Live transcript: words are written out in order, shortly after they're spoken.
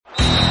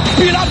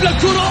بيلعب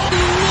للكرة،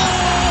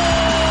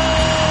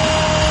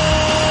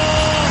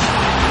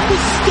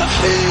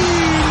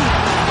 مستحيل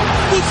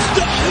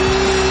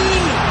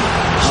مستحيل،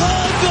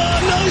 هذا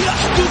لا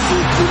يحدث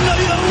كل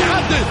يوم.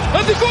 يعدل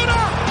هذه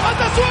كرة،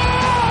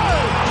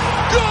 التسويق،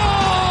 جول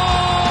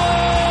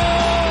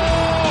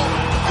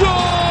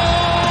جول،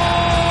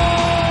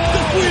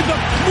 تسويبة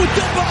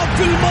متابعة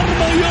في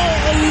المرمى،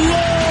 يا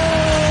الله.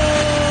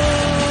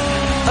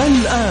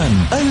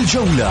 الآن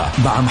الجولة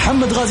مع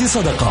محمد غازي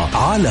صدقة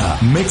على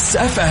ميكس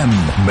اف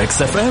ام.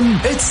 ميكس اف ام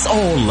it's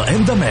all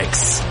in the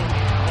mix.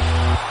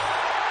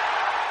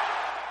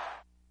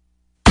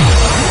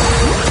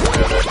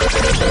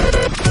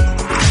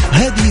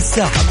 هذه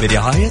الساعة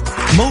برعاية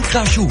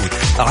موقع شوت.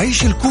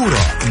 عيش الكورة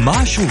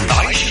مع شوت.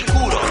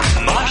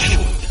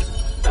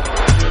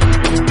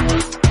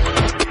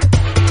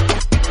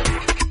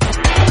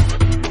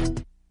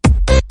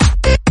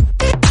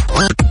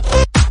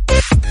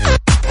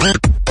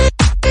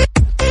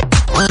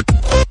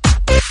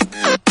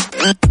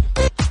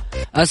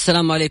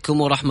 السلام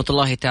عليكم ورحمة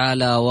الله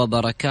تعالى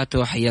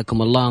وبركاته.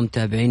 حياكم الله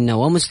متابعينا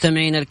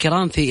ومستمعينا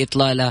الكرام في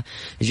إطلالة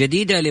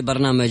جديدة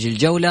لبرنامج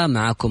الجولة.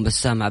 معكم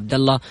بسام عبد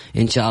الله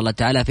إن شاء الله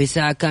تعالى في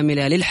ساعة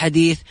كاملة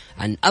للحديث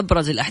عن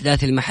أبرز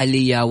الأحداث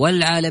المحلية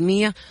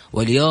والعالمية.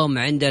 واليوم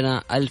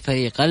عندنا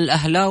الفريق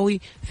الأهلاوي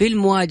في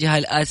المواجهة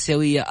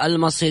الآسيوية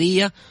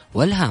المصرية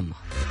والهامة.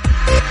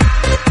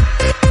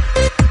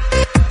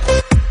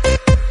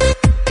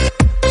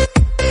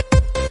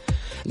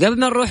 قبل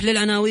ما نروح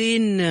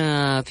للعناوين،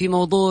 في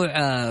موضوع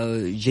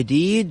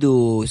جديد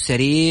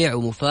وسريع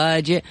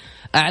ومفاجئ.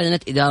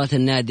 أعلنت إدارة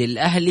النادي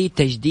الأهلي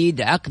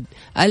تجديد عقد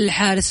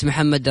الحارس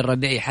محمد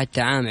الربيعي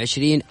حتى عام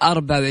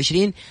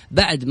 2024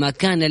 بعد ما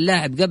كان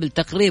اللاعب قبل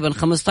تقريبا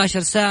 15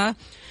 ساعة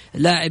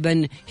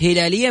لاعبا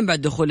هلاليا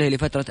بعد دخوله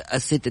لفترة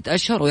 6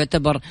 أشهر.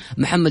 ويعتبر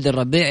محمد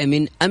الربيعي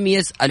من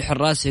أميز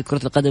الحراس في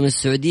كرة القدم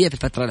السعودية في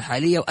الفترة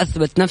الحالية،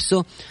 وأثبت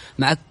نفسه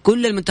مع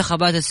كل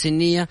المنتخبات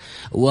السنية،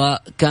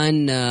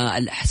 وكان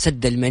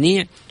سد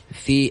المنيع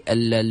في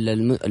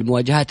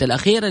المواجهات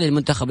الأخيرة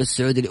للمنتخب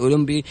السعودي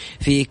الأولمبي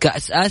في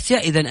كأس آسيا.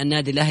 إذن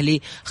النادي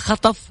الأهلي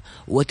خطف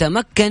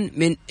وتمكن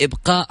من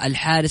إبقاء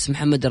الحارس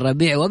محمد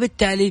الربيعي،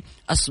 وبالتالي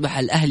أصبح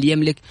الأهلي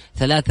يملك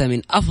 3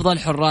 من أفضل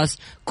حراس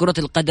كرة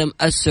القدم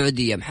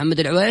السعودية: محمد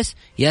العويس،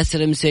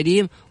 ياسر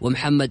المسليم،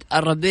 ومحمد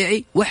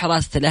الربيعي.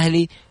 وحراسة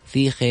الأهلي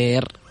في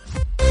خير.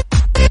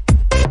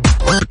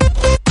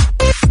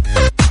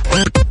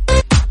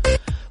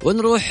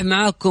 ونروح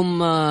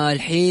معاكم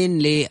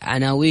الحين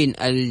لعناوين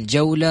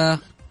الجولة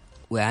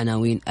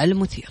وعناوين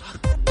المثيرة.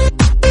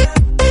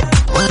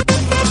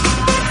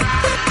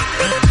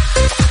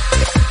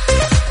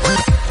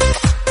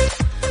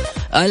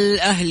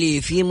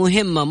 الأهلي في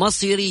مهمة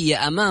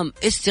مصيرية أمام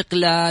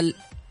استقلال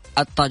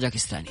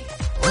الطاجكستاني.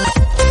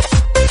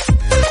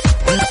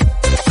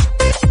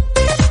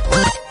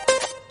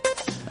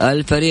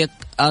 الفريق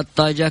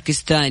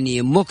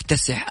الطاجكستاني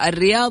مكتسح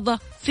الرياضة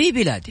في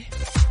بلاده.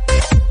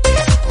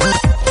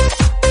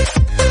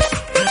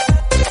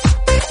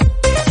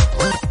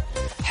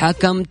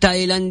 حكم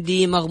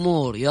تايلاندي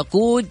مغمور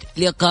يقود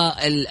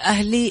لقاء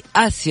الأهلي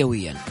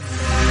آسيويا.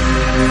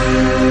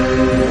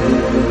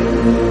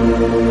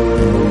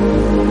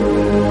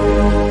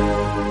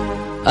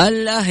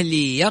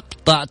 الأهلي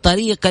يقطع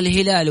طريق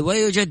الهلال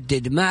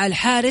ويجدد مع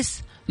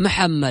الحارس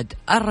محمد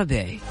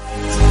الربيعي.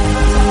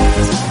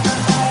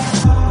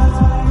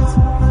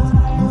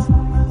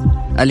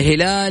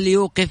 الهلال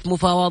يوقف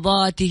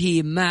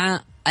مفاوضاته مع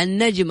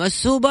النجم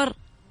السوبر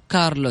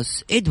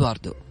كارلوس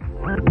إدواردو.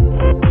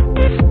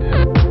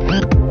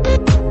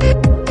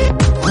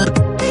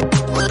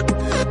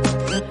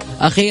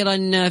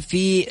 أخيرا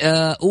في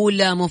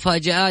أولى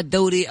مفاجآت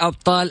دوري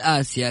أبطال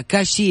آسيا،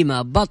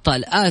 كاشيما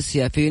بطل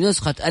آسيا في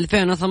نسخة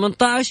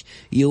 2018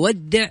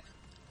 يودع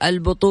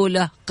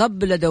البطولة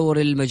قبل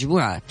دور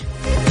المجموعات.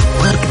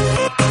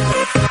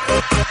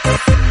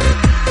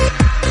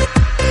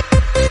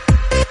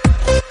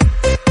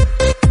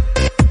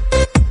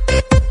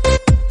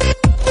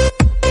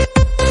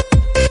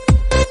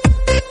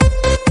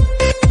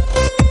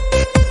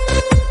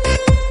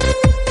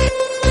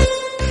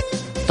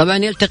 طبعا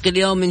يلتقي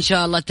اليوم إن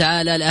شاء الله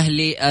تعالى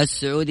الأهلي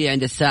السعودي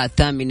عند الساعة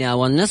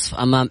 8:30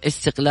 أمام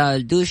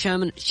استقلال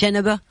دوشم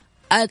شنبة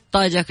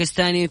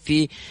الطاجكستاني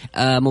في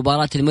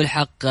مباراة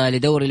الملحق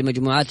لدور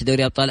المجموعات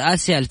لدوري أبطال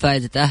آسيا.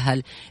 الفائز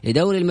يتأهل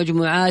لدور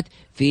المجموعات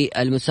في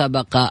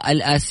المسابقة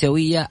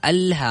الآسيوية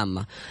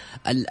الهامة.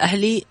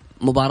 الأهلي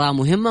مباراة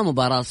مهمة،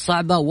 مباراة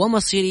صعبة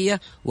ومصيرية،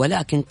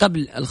 ولكن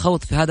قبل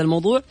الخوض في هذا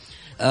الموضوع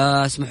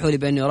اسمحوا لي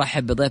بأني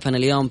أرحب بضيفنا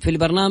اليوم في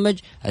البرنامج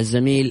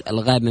الزميل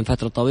الغائب من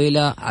فترة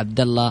طويلة عبد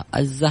الله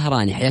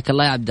الزهراني. حياك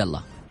الله يا عبد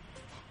الله.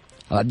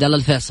 أو عبد الله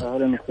الفيصل.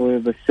 أهلا أخوي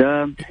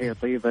بسام، تحية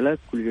طيبة لك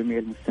ولجميع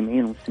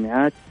المستمعين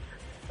والمستمعات.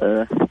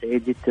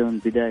 سعيد جدا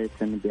بداية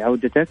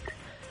بعودتك،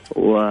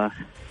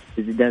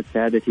 وازداد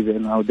سعادتي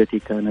بأن عودتي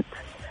كانت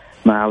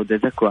مع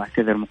عودتك،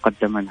 وأعتذر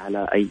مقدما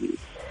على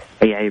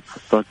أي عيب في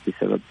الصوت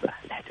بسبب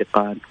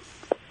الاحتقان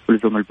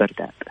ولزوم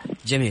البردان.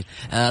 جميل.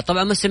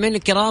 طبعا مستمعين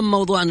الكرام،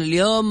 موضوعنا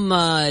اليوم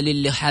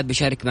للي حاب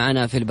يشارك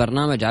معنا في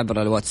البرنامج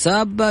عبر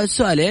الواتساب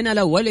سؤالين.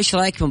 الأول، إيش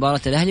رأيك في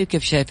مباراة الأهلي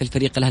وكيف شايف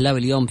الفريق الأهلاوي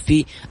اليوم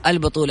في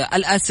البطولة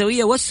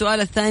الآسيوية؟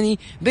 والسؤال الثاني،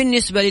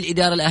 بالنسبة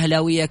للإدارة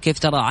الأهلاوية كيف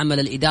ترى عمل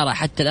الإدارة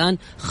حتى الآن،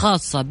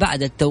 خاصة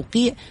بعد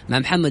التوقيع مع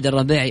محمد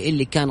الربيعي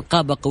اللي كان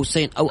قاب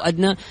قوسين أو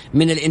أدنى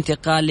من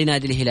الانتقال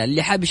لنادي الهلال؟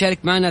 اللي حاب يشارك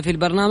معنا في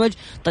البرنامج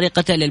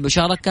طريقتين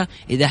للمشاركة: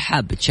 إذا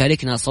حاب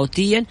تشاركنا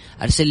صوتيا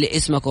أرسل لي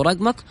اسمك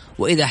ورقمك،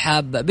 وإذا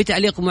حاب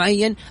بتعليق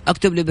معين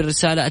اكتب لي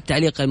بالرسالة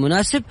التعليق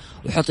المناسب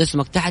وحط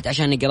اسمك تحت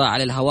عشان نقرأ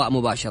على الهواء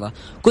مباشرة.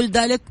 كل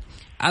ذلك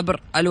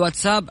عبر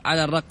الواتساب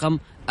على الرقم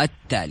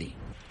التالي: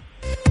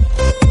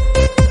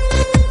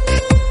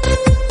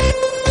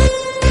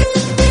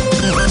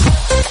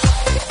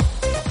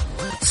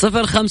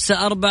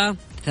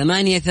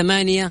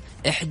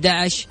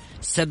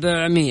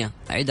 054-88-11-700.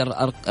 أعيد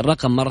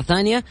الرقم مرة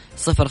ثانية: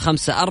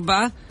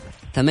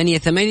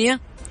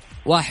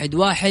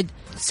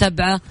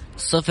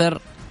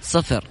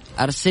 054-88-11-700.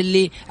 أرسل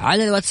لي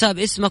على الواتساب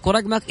اسمك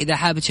ورقمك إذا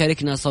حابب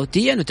تشاركنا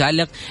صوتيا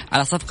وتعلق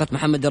على صفقة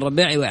محمد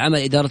الربيعي وعمل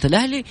إدارة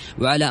الأهلي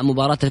وعلى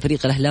مباراة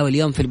الفريق الأهلاوي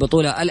اليوم في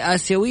البطولة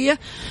الآسيوية.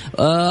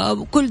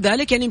 كل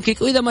ذلك يعني يمكن.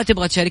 وإذا ما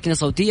تبغى تشاركنا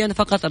صوتيا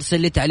فقط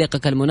أرسل لي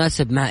تعليقك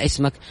المناسب مع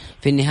اسمك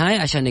في النهاية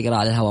عشان نقرأ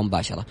على الهواء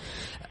مباشرة.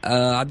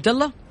 عبد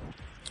الله،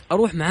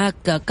 أروح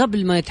معاك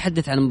قبل ما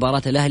نتحدث عن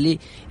مباراة الأهلي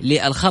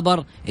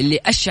للخبر اللي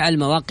أشعل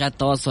مواقع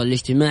التواصل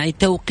الاجتماعي: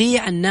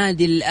 توقيع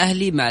النادي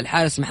الأهلي مع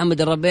الحارس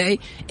محمد الربيعي،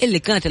 اللي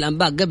كانت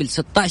الأنباء قبل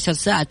 16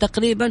 ساعة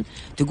تقريبا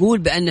تقول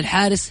بأن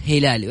الحارس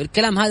هلالي.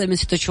 والكلام هذا من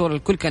 6 شهور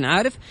الكل كان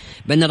عارف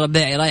بأن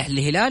الربيعي رايح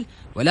للهلال،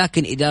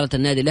 ولكن إدارة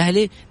النادي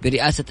الأهلي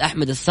برئاسة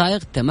أحمد الصايغ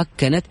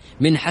تمكنت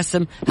من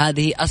حسم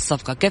هذه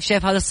الصفقة. كيف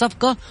شايف هذه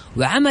الصفقة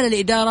وعمل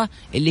الإدارة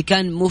اللي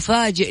كان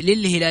مفاجئ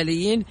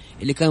للهلاليين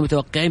اللي كانوا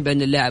متوقعين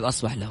بأن اللاعب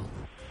أصبح له؟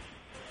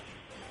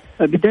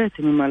 بداية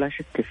مما لا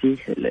شك فيه،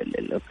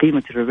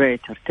 قيمة الربيعي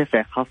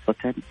ترتفع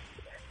خاصة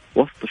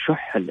وسط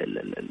شح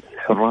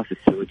الحراس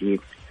السعوديين،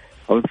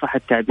 أو إن صح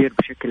التعبير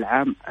بشكل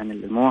عام عن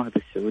المواهب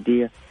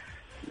السعودية.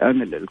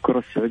 الآن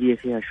الكرة السعودية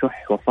فيها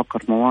شح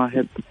وفقر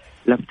مواهب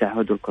لم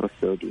تعهد الكرة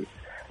السعودية.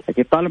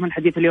 لكن طالما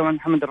الحديث اليوم عن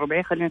محمد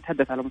الربيعي خلينا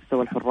نتحدث على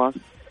مستوى الحراس.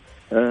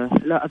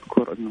 لا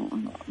أذكر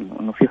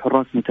إنه في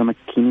حراس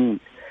متمكنين،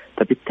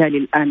 فبالتالي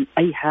الآن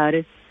أي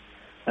حارس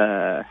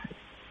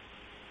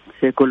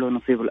سيكون له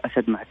نصيب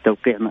الأسد مع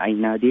التوقيع مع أي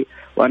نادي.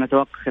 وأنا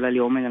أتوقع خلال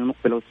اليومين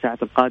المقبلة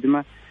والساعات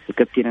القادمة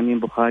الكابتن أمين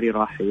بخاري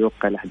راح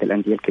يوقع لأحد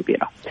الأندية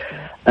الكبيرة.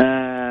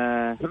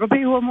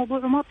 الربيعي هو موضوع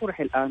ما طرح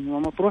الآن، هو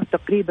مطروح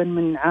تقريبا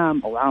من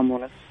عام أو عام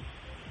ونصف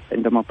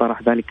عندما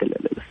طرح ذلك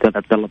الأستاذ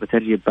عبد الله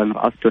بترجي بأن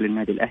رأسته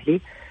للنادي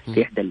الأهلي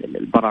في إحدى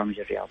البرامج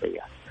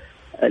الرياضية.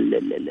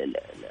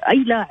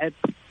 أي لاعب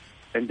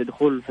عند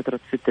دخول فترة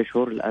 6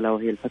 شهور ألا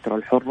وهي الفترة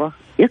الحرة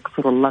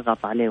يكثر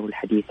اللغط عليه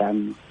والحديث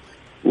عنه،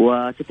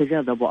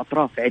 وتتجاذب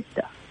أطراف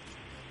عدة،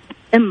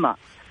 إما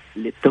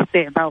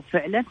للتوقيع معه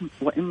فعلا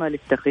وإما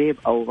للتخيب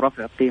أو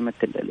رفع قيمة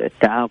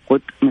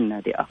التعاقد من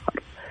نادي آخر.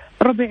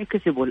 الربيعي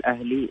كسبه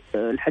الأهلي.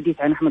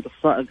 الحديث عن أحمد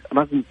الصائغ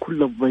رغم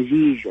كل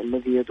الضجيج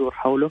الذي يدور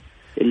حوله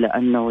إلا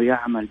أنه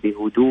يعمل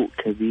بهدوء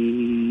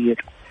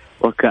كبير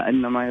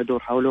وكأن ما يدور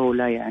حوله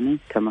لا يعني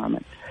تماما.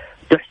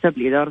 تحسب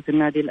لإدارة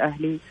النادي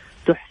الأهلي،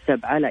 تحسب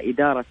على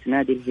إدارة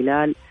نادي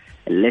الهلال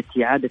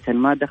التي عادة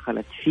ما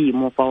دخلت في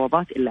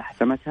مفاوضات إلا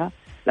حسمتها.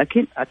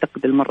 لكن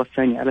أعتقد المرة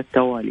الثانية على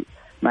التوالي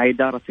مع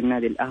إدارة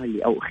النادي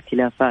الأهلي أو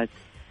اختلافات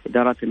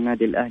إدارات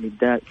النادي الأهلي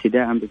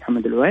ابتداء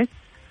بمحمد الويس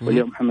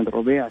واليوم محمد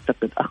الربيع،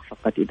 أعتقد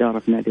أخفقت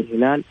إدارة نادي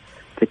الهلال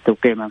في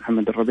التوقيع مع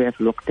محمد الربيع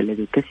في الوقت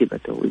الذي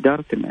كسبته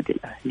إدارة النادي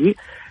الأهلي.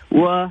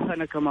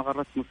 وأنا كما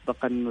غرت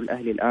مسبقا أنه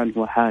الأهلي الآن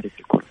هو حارس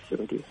الكرة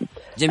السعودية.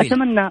 جميل.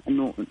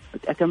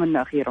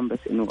 أتمنى أخيرا بس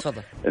إنه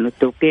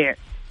التوقيع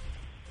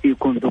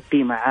يكون ذو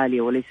قيمة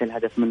عالية وليس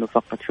الهدف منه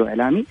فقط شو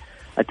إعلامي.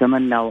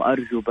 أتمنى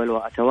وأرجو بل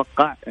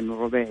وأتوقع أن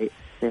الربيعي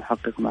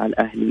سيحقق مع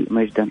الأهلي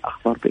مجدا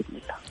أخضر بإذن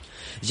الله.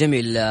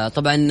 جميل.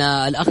 طبعا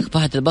الأخ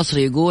فهد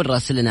البصري يقول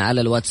راسلنا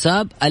على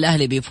الواتساب: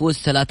 الأهلي بيفوز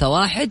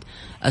 3-1،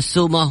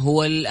 السومة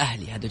هو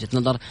الأهلي. هذا وجهة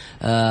نظر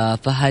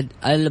فهد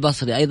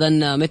البصري.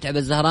 أيضا متعب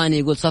الزهراني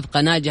يقول: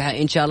 صفقة ناجحة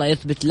إن شاء الله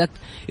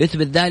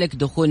يثبت ذلك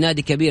دخول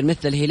نادي كبير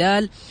مثل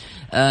الهلال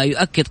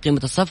يؤكد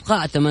قيمة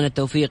الصفقة. أتمنى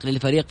التوفيق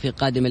للفريق في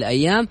قادم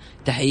الأيام،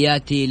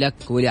 تحياتي لك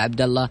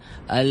ولعبد الله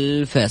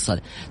الفيصل.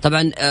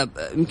 طبعا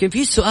يمكن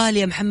في سؤال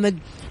يا محمد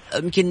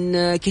يمكن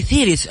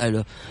كثير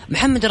يسأله: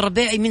 محمد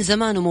الربيعي من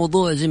زمان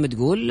موضوع زي ما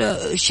تقول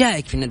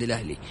شائك في النادي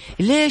الأهلي،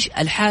 ليش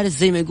الحارس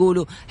زي ما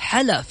يقولوا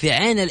حلا في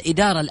عين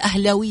الإدارة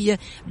الأهلاوية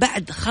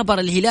بعد خبر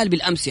الهلال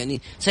بالأمس؟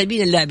 يعني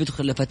سايبين اللاعب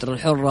يدخل لفترة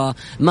الحرة،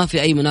 ما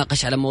في أي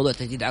مناقشة على موضوع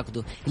تجديد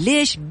عقده،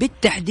 ليش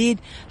بالتحديد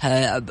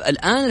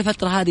الآن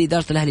الفترة هذه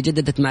إدارة الأهلي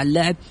جددت مع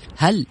اللاعب؟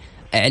 هل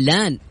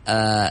إعلان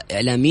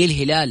إعلامي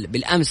الهلال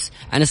بالأمس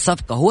عن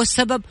الصفقة هو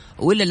السبب،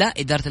 ولا لا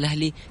إدارة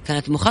الأهلي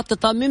كانت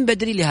مخططة من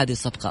بدري لهذه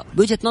الصفقة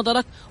بوجهة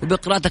نظرك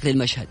وبقراءتك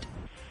للمشهد؟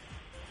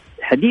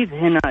 الحديث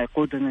هنا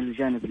يقودنا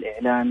للجانب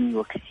الإعلامي،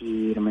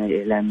 وكثير من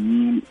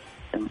الإعلاميين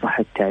إن صح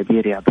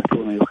التعبير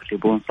يعبثون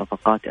ويخربون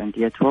صفقات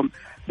أنديتهم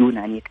دون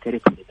أن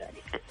يكترثوا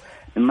لذلك.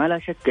 مما لا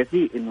شك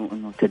فيه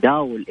إنه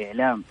تداول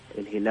إعلام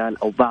الهلال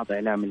أو بعض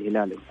إعلام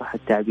الهلال إن صح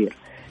التعبير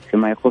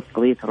فيما يخص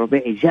قضية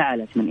الربيعي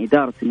جعلت من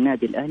إدارة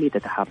النادي الأهلي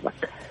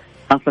تتحرك،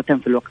 خاصة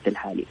في الوقت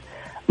الحالي.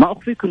 ما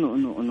أخفيك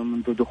إنه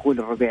منذ دخول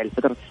الربيعي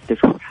لفترة 6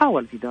 شهور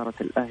حاولت إدارة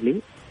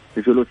الأهلي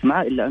الجلوس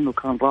معه، إلا أنه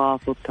كان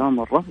رافض تام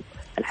الرفض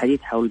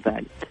الحديث حول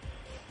ذلك،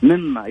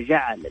 مما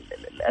جعل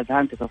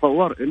الأذهان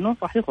تتصور إنه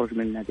راح يخرج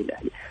من النادي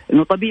الأهلي.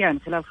 إنه طبيعي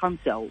خلال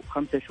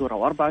 5 شهور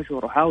أو 4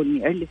 شهور أحاول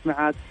إني أجلس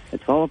معك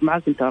أتفاوض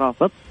معك أنت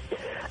رافض.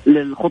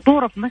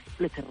 الخطورة في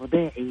مسألة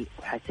الربيعي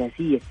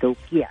وحساسية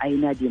توقيع أي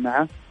نادي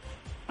معه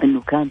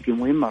إنه كان في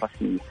مهمة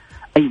رسمية،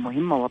 أي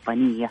مهمة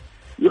وطنية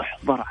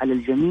يحظر على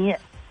الجميع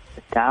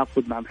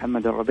التعاقد مع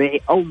محمد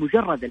الربيعي أو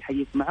مجرد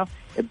الحديث معه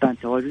إبان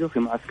تواجده في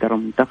معسكر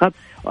المنتخب.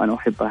 وأنا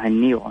أحب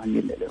أهني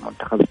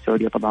المنتخب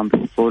السعودي طبعا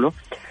بوصوله.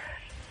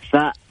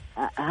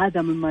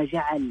 فهذا مما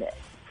جعل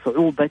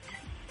صعوبة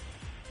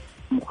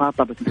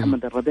مخاطبة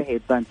محمد الربيعي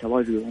إبان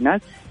تواجده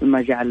هناك،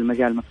 مما جعل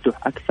المجال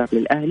مفتوح أكثر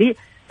للأهلي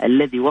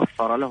الذي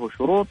وفر له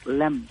شروط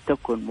لم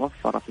تكن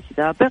موفرة في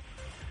السابق.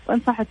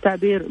 وإن صح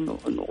التعبير إنه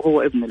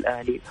هو ابن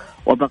الأهلي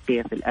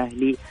وبقي في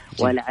الأهلي،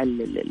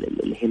 ولعل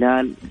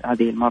الهلال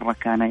هذه المرة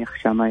كان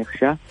يخشى ما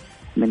يخشى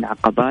من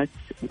عقبات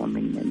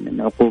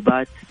ومن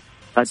عقوبات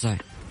قد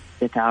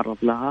يتعرض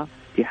لها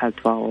في حال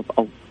تفاوض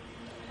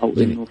أو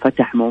إنه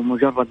فتح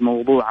مجرد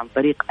موضوع عن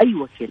طريق أي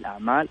وكيل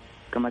أعمال.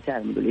 كما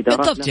تعلم الإدارات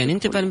بالضبط، يعني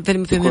أنت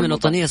في المهمة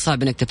الوطنية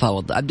صعب إنك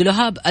تفاوض.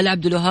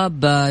 عبد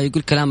الوهاب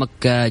يقول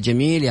كلامك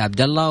جميل يا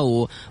عبد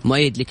الله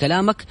ومؤيد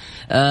لكلامك.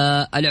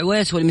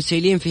 العويس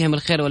والمسيلين فيهم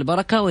الخير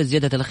والبركة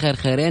وزيادة الخير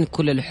خيرين،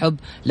 كل الحب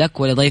لك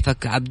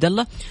ولضيفك عبد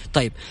الله.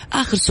 طيب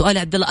آخر سؤال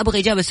يا عبد الله، أبغى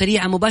إجابة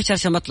سريعة مباشرة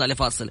عشان نطلع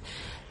لفاصل.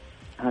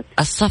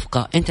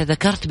 الصفقة أنت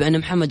ذكرت بأن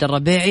محمد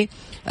الربيعي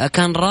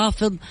كان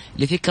رافض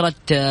لفكرة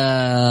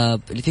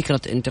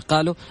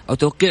انتقاله أو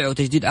توقيعه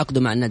وتجديد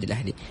عقده مع النادي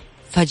الأهلي،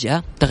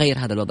 فجأة تغير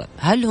هذا الوضع.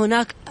 هل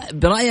هناك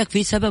برأيك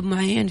في سبب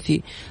معين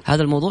في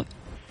هذا الموضوع؟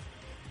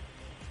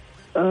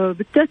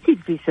 بالتأكيد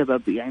في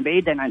سبب، يعني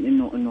بعيدا عن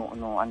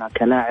إنه أنا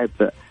كلاعب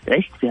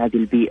عشت في هذه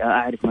البيئة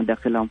أعرف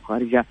مداخلها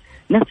ومخارجها،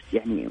 نفس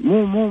يعني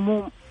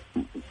مو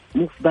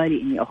في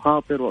بالي إني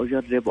أخاطر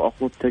وأجرب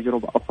وأخوض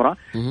تجربة أخرى.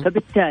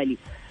 فبالتالي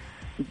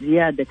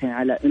زيادة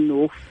على إنه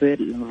وفر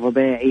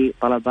الربيعي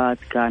طلبات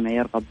كان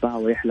يرغب بها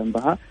ويحلم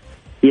بها،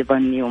 في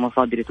ظني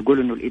ومصادري تقول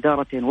إنه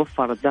الإدارتين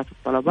وفرت ذات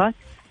الطلبات،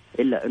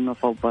 إلا أنه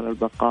فضل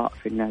البقاء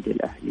في النادي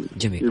الأهلي.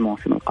 جميل.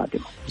 الموسم القادم.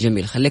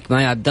 جميل، خليك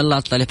معي عبد الله،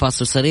 اطلع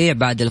لفاصل سريع،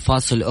 بعد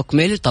الفاصل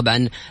أكمل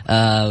طبعا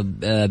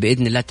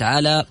بإذن الله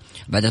تعالى.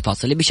 بعد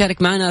الفاصل اللي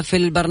بيشارك معنا في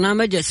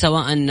البرنامج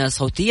سواء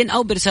صوتيا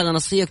أو برسالة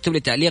نصية اكتب لي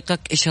تعليقك،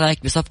 إيش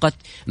رأيك بصفقة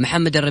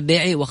محمد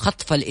الربيعي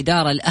وخطف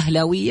الإدارة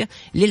الأهلاوية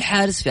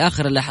للحارس في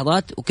آخر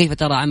اللحظات، وكيف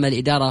ترى عمل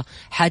الإدارة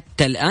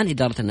حتى الآن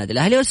إدارة النادي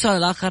الأهلي؟ والسؤال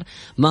الآخر،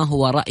 ما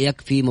هو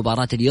رأيك في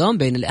مباراة اليوم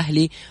بين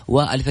الأهلي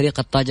والفريق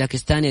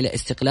الطاجكستاني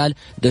لاستقلال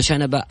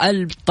دوشانبه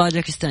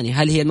الطاجكستاني؟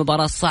 هل هي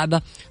المباراة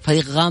الصعبة؟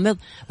 فريق غامض،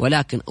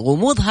 ولكن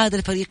غموض هذا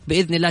الفريق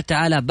بإذن الله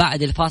تعالى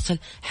بعد الفاصل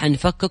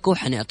حنفككه،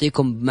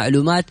 حنعطيكم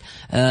معلومات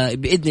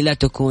بإذن الله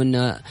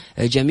تكون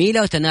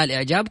جميلة وتنال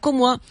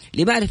إعجابكم.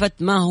 ولمعرفة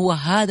ما هو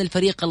هذا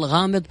الفريق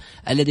الغامض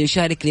الذي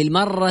يشارك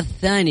للمرة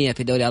الثانية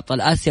في دوري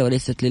أبطال آسيا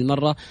وليست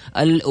للمرة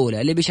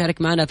الأولى، اللي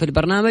بيشارك معنا في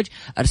البرنامج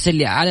أرسل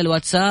لي على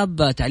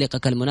الواتساب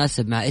تعليقك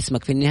المناسب مع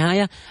اسمك في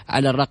النهاية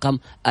على الرقم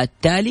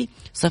التالي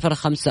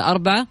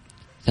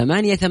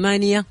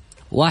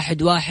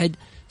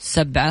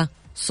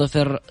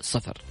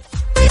 0548811700.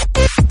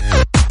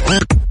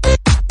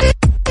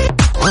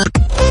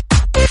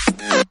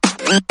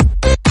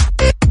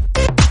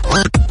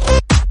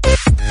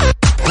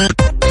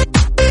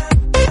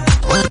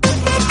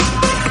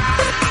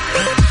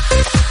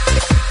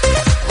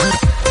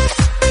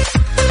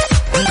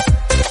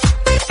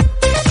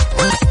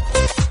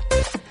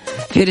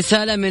 في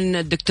رسالة من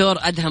الدكتور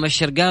أدهم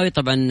الشرقاوي،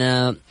 طبعا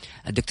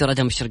الدكتور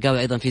أدهم الشرقاوي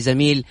أيضا في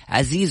زميل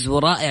عزيز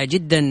ورائع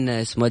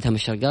جدا اسمه أدهم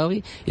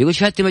الشرقاوي، يقول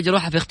شهادتي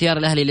مجروحة في اختيار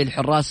الأهلي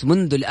للحراس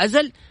منذ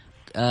الأزل،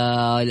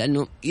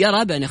 لأنه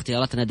يرى بأن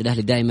اختيارات النادي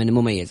الأهلي دائما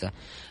مميزة.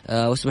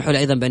 واسمحوا لي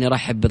أيضا بأن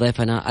يرحب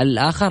بضيفنا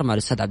الآخر مع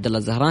الأستاذ عبد الله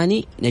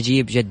الزهراني،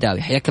 نجيب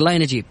جداوي. حياك الله يا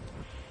نجيب.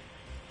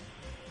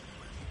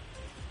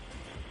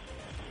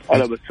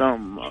 على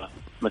بسام،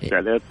 مسي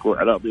عليك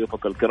وعلى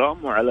ضيوفك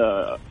الكرام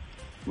وعلى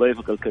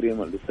ضيفك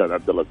الكريم الأستاذ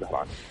عبد الله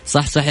الزهراني.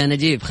 صح يا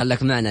نجيب،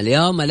 خلك معنا.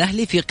 اليوم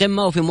الأهلي في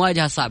قمة وفي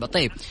مواجهة صعبة.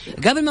 طيب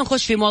قبل ما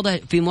نخش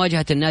في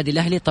مواجهة النادي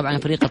الأهلي، طبعا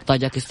فريق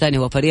الطاجكستاني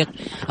هو فريق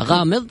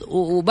غامض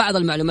وبعض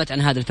المعلومات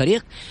عن هذا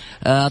الفريق.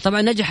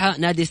 طبعا نجح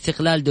نادي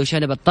استقلال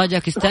دوشانبه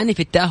الطاجكستاني في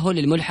التأهل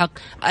للملحق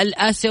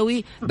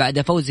الآسيوي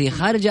بعد فوزه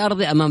خارج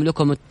أرضه أمام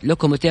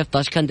لوكوموتيف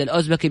طاشكند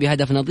الأوزبكي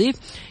بهدف نظيف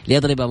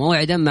ليضرب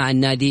موعدا مع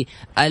النادي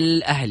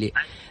الأهلي.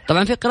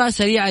 طبعا في قراءة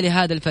سريعة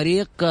لهذا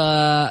الفريق،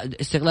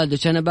 استقلال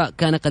دوشنبه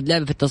كان قد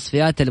لعب في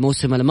التصفيات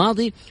الموسم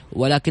الماضي،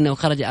 ولكنه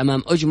خرج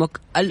أمام أجمك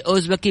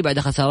الأوزبكي بعد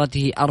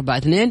خسارته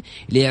 4-2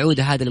 ليعود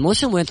هذا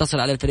الموسم وينتصر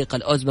على الفريق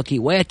الأوزبكي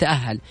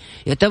ويتأهل.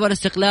 يعتبر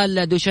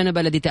استقلال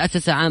دوشنبه الذي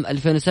تأسس عام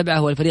 2007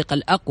 هو الفريق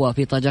الأقوى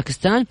في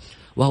طاجكستان،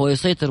 وهو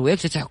يسيطر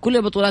ويكتسح كل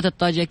البطولات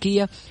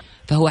الطاجيكية،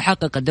 فهو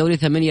حقق الدوري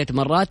 8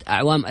 مرات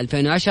أعوام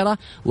 2010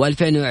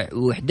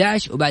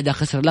 و2011 وبعدها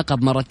خسر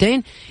اللقب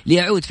مرتين،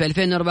 ليعود في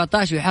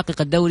 2014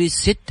 ويحقق الدوري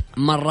 6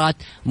 مرات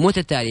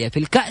متتالية. في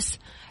الكأس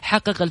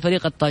حقق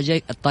الفريق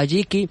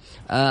الطاجيكي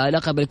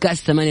لقب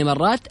الكأس 8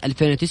 مرات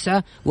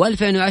 2009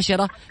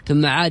 و2010،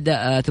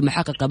 ثم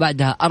حقق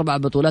بعدها 4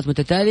 بطولات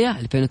متتالية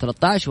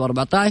 2013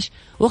 و14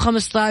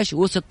 و15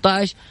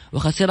 و16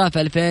 وخسرها في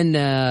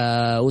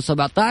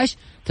 2017،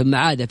 ثم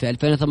عاد في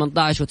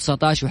 2018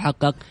 و19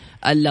 وحقق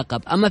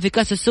اللقب. أما في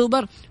كأس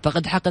السوبر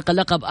فقد حقق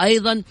اللقب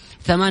أيضا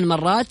 8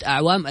 مرات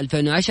أعوام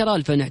 2010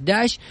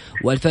 و2011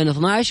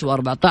 و2012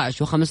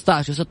 و14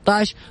 و15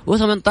 و16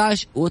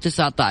 و18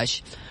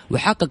 و19،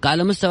 وحقق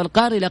على مستوى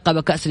القاري لقب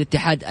كأس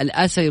الاتحاد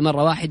الآسيوي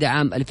مرة واحدة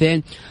عام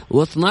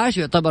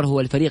 2012. يعتبر هو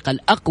الفريق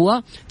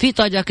الأقوى في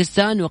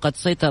طاجكستان، وقد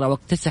سيطر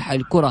واكتسح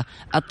الكرة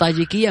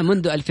الطاجيكية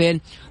منذ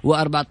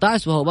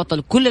 2014، وهو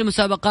بطل كل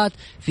المسابقات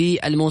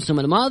في الموسم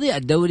الماضي،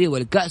 الدوري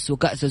والكأس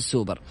وكأس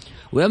السوبر.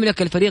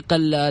 ويملك الفريق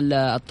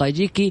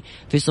الطاجيكي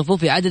في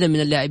صفوفه عددا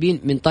من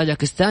اللاعبين من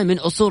طاجكستان من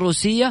أصول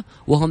روسية،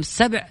 وهم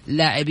 7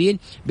 لاعبين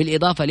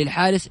بالإضافة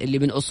للحارس اللي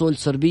من أصول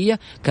صربية.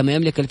 كما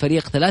يملك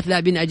الفريق 3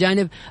 لاعبين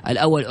أجانب،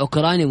 الأول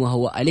أوكراني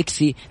وهو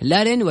أليكسي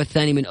لارين،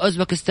 والثاني من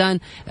أوزبكستان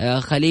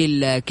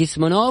خليل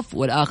كيسمونوف،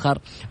 والآخر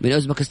من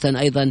أوزبكستان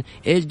أيضا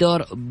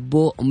إلدور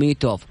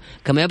بوميتوف.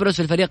 كما يبرز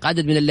في الفريق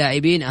عدد من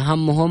اللاعبين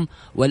أهمهم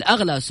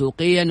والأغلى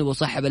سوقيا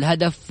وصاحب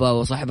الهدف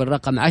وصاحب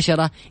الرقم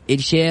 10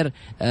 إلشير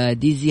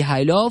ديزي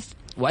هايلوف،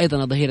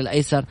 وأيضا الظهير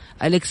الأيسر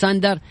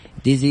ألكسندر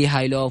ديزي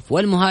هايلوف،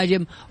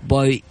 والمهاجم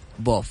بوي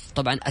بوف.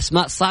 طبعا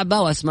أسماء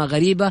صعبة وأسماء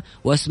غريبة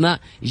وأسماء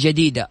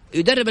جديدة.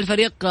 يدرب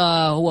الفريق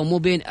هو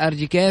موبين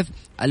أرجيكيف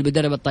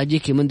المدرب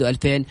الطاجيكي منذ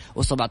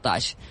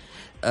 2017.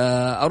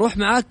 أروح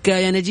معك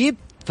يا نجيب.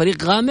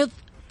 فريق غامض،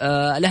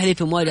 الأهلي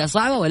في مواجهة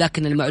صعبة،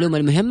 ولكن المعلومة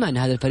المهمة أن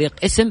هذا الفريق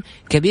اسم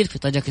كبير في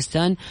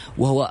طاجكستان،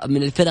 وهو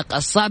من الفرق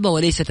الصعبة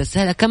وليست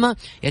السهلة كما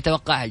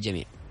يتوقعها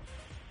الجميع.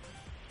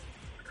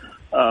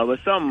 بس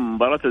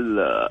مباراة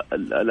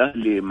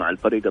الأهلي مع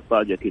الفريق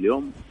الطاجكي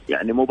اليوم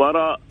يعني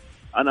مباراة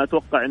أنا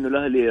أتوقع إنه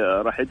الأهلي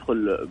راح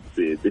يدخل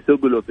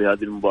بثقله في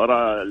هذه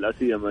المباراة، لا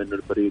سيما إنه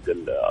الفريق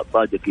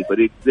الطاجكي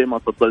فريق زي ما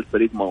تفضلت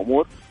فريق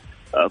مغمور،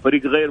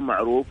 فريق غير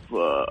معروف.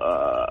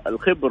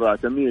 الخبرة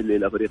تميل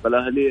إلى فريق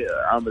الأهلي،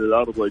 عامل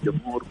الأرض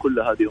والجمهور كل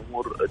هذه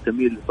أمور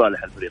تميل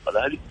لصالح الفريق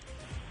الأهلي.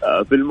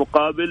 في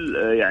المقابل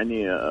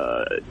يعني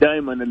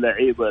دائما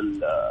اللاعيبة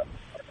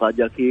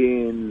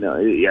الطاجكيين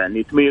يعني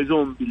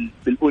يتميزون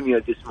بالبنية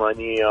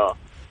الجسمانية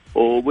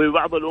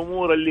وببعض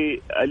الأمور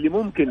اللي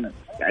ممكن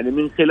يعني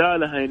من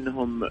خلالها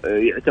إنهم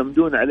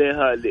يعتمدون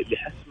عليها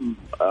لحسم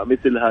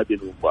مثل هذه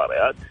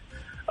المباريات.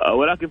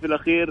 ولكن في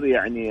الأخير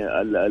يعني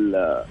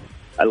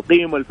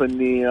القيمة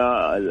الفنية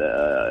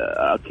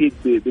أكيد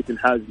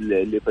بتنحاز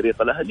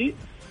لفريق الأهلي،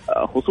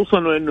 خصوصا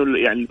إنه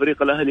يعني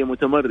الفريق الأهلي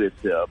متمرس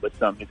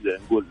بسام نقدر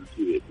نقول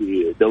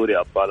في دوري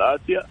أبطال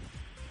آسيا.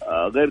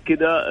 غير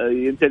كده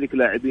يمتلك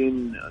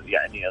لاعبين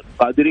يعني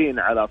قادرين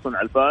على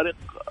صنع الفارق.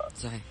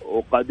 صحيح.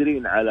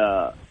 وقادرين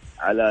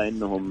على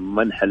انهم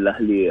منح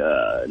الاهلي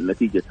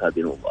نتيجه هذه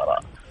المباراه.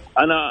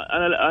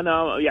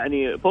 انا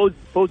يعني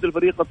فوز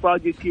الفريق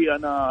الطاجيكي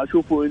انا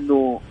اشوفه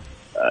انه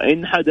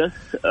ان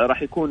حدث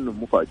راح يكون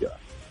مفاجاه.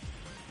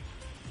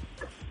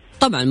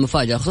 طبعا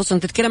مفاجأة، خصوصا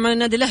تتكلم عن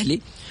النادي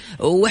الأهلي،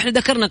 وإحنا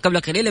ذكرنا قبل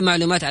قليل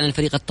معلومات عن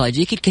الفريق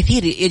الطاجيكي،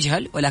 الكثير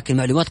يجهل ولكن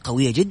معلومات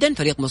قوية جدا.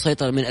 فريق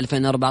مسيطر من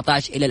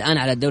 2014 إلى الآن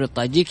على الدوري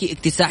الطاجيكي،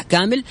 اكتساح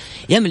كامل،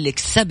 يملك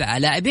 7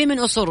 لاعبين من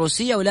أصل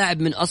روسية ولاعب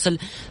من أصل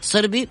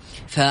صربي،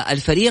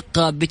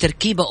 فالفريق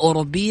بتركيبة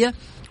أوروبية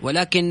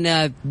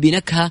ولكن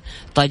بنكهة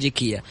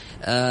طاجيكية.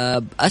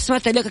 أسمع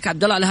تعليقك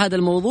عبد الله على هذا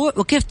الموضوع،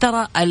 وكيف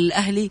ترى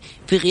الأهلي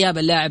في غياب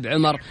اللاعب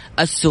عمر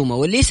السومة؟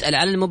 واللي يسأل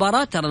على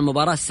المباراة، ترى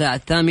المباراة الساعة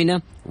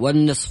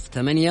 8:30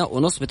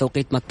 8:30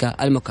 بتوقيت مكة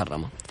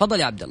المكرمة. تفضل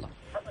يا عبد الله.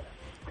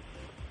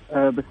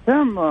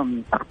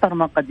 بسام، أخطر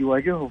ما قد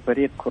يواجهه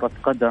فريق كرة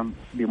قدم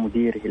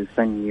بمديره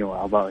الفني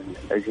وأعضاء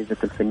الأجهزة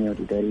الفنية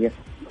والإدارية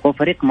هو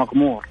فريق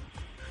مغمور،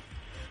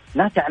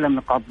 لا تعلم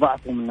نقاط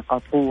ضعفه من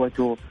نقاط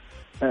قوته،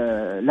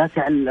 لا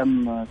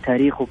تعلم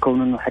تاريخه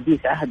كونه انه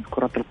حديث عهد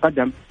بكرة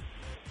القدم.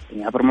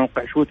 يعني عبر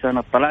موقع شوت انا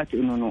اطلعت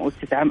انه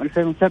أسس عام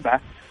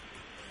 2007،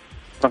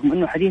 رغم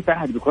انه حديث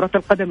عهد بكرة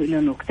القدم الا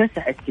انه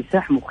اكتسح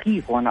اكتساح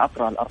مخيف وانا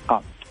اقرأ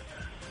الارقام.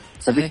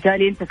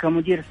 فبالتالي انت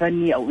كمدير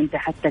فني او انت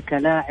حتى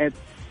كلاعب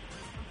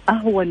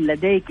اهون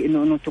لديك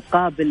انه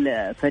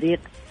تقابل فريق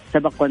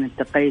سبق وان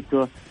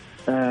التقيته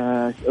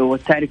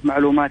وتعرف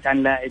معلومات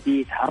عن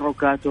لاعبي،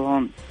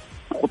 تحركاتهم،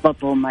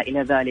 خططهم، ما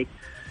الى ذلك.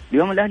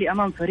 اليوم الأهلي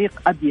أمام فريق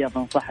أبيض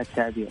إن صح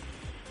التعبير.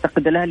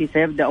 أعتقد الأهلي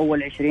سيبدأ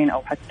أول 20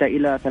 أو حتى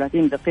إلى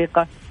 30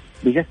 دقيقة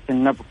بجس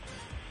النبض،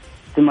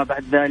 ثم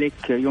بعد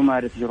ذلك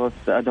يمارس جروس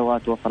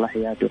أدواته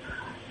وصلاحياته.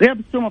 غياب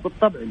السومة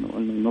بالطبع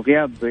إنه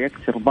غياب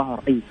يكسر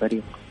ظهر أي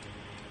فريق.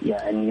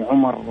 يعني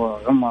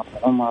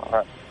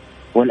عمر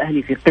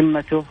والأهلي في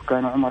قمته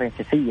كان عمر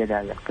يتسيد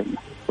هذه القمة،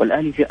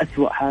 والأهلي في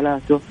أسوأ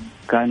حالاته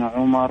كان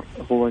عمر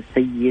هو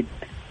سيد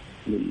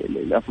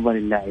لأفضل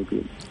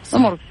اللاعبين.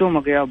 عمر السومة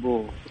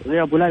غيابه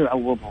لا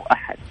يعوضه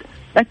أحد،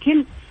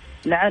 لكن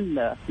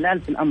لعل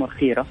في الأمر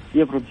خيرة.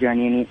 يبرز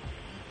جانيني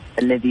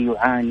الذي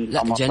يعاني.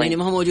 لا جانيني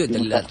ما هو موجود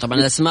طبعا.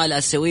 الأسماء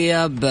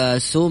الآسيوية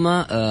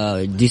بسومة،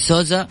 دي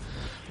سوزا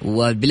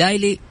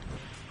والبلايلي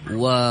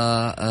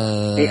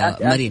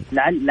ومارين.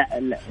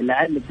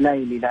 لعل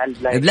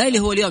بلايلي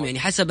هو اليوم يعني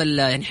حسب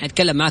يعني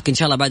حنتكلم معك إن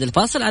شاء الله بعد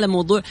الفاصل على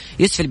موضوع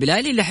يوسف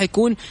البلايلي اللي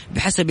حيكون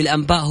بحسب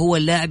الأنباء هو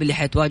اللاعب اللي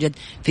حيتواجد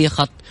في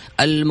خط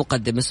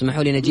المقدمة.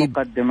 اسمحوا لي نجيب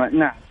مقدمة.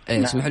 نعم.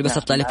 اسمحوا لي بس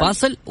أطلع لي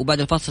فاصل، وبعد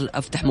الفاصل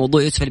أفتح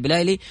موضوع يوسف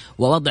البلايلي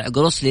ووضع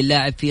قرص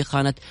للاعب في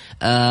خانة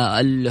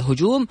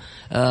الهجوم.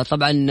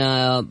 طبعا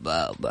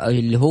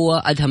اللي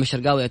هو أدهم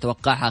الشرقاوي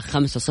يتوقعها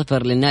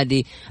 5-0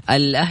 للنادي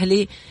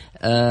الأهلي.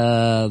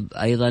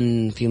 أيضا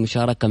في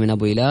مشاركة من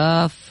أبو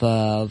إلاف.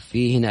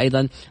 في هنا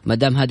أيضا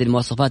مدام هذه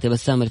المواصفات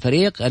بسام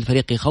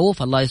الفريق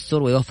يخوف، الله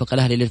يستر ويوفق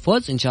الأهلي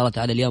للفوز إن شاء الله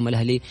تعالى. اليوم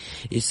الأهلي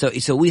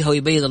يسويها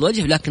ويبيض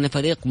الوجه، لكن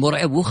الفريق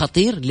مرعب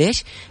وخطير.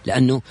 ليش؟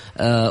 لأنه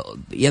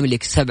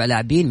يملك 7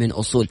 لاعبين من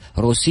أصول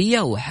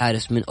روسية،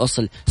 وحارس من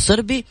أصل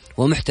صربي،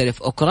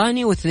 ومحترف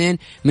أوكراني، و2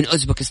 من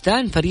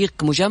أوزبكستان. فريق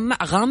مجمع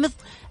غامض.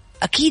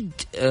 أكيد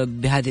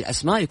بهذه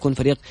الأسماء يكون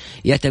فريق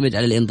يعتمد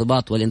على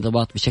الانضباط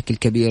والانضباط بشكل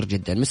كبير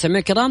جدا. مستمعينا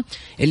الكرام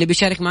اللي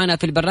بيشارك معنا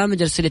في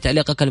البرنامج ارسل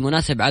تعليقك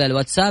المناسب على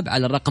الواتساب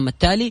على الرقم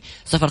التالي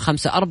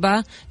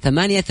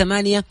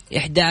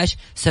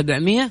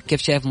 0548811700.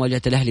 كيف شايف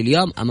مواجهة الأهلي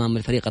اليوم أمام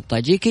الفريق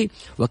الطاجيكي؟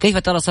 وكيف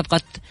ترى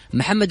صفقة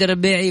محمد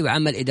الربيعي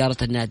وعمل إدارة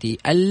النادي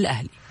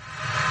الأهلي؟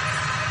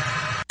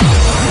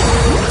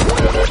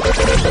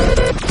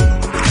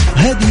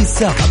 هذه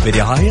الساعة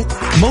برعاية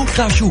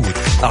موقع شوت.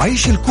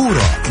 عيش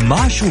الكورة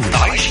مع شوت.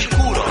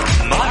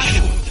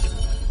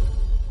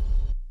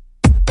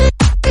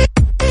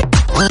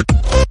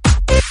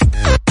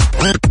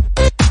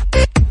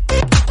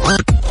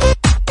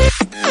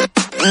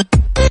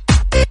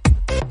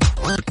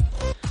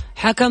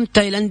 حكم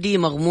تايلندي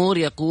مغمور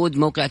يقود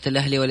موقعة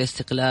الأهلي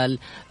والاستقلال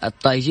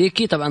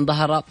الطاجيكي. طبعا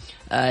ظهر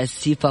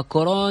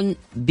سيفاكورون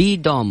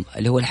بيدوم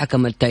اللي هو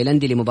الحكم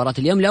التايلندي لمباراة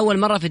اليوم لأول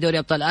مرة في دوري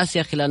أبطال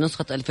آسيا خلال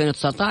نسخة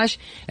 2019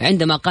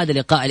 عندما قاد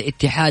لقاء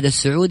الاتحاد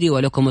السعودي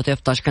ولوكوموتيف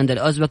طاشكند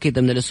الأوزبكي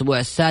ضمن الأسبوع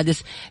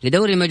السادس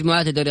لدوري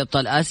المجموعات دوري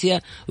أبطال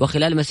آسيا.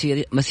 وخلال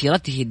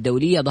مسيرته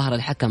الدولية ظهر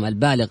الحكم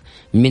البالغ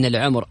من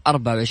العمر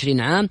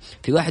 24 عام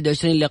في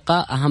 21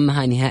 لقاء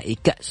أهمها نهائي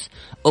كأس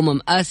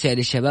آسيا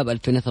للشباب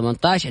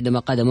 2018 عندما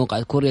قاد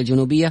موقع كوريا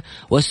الجنوبية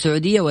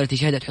والسعودية، والتي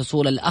شهدت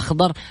حصول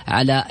الأخضر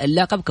على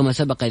اللقب. كما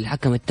سبق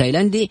للحكم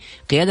التايلندي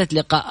قيادة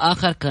لقاء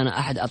آخر كان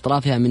أحد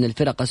أطرافها من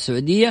الفرق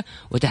السعودية،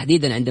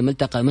 وتحديدا عندما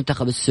التقى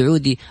المنتخب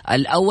السعودي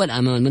الأول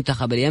أمام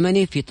المنتخب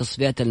اليمني في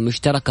تصفيات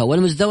المشتركة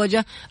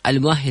والمزدوجة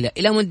المؤهلة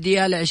إلى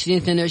مونديال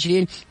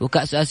 2022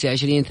 وكأس آسيا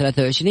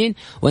 2023،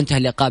 وانتهى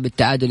اللقاء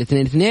بالتعادل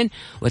 2-2.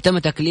 وتم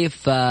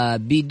تكليف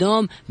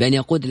بيدوم بأن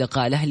يقود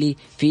لقاء الأهلي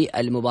في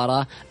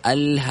المباراة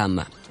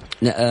الهامة.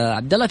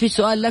 عبد الله في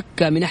سؤال لك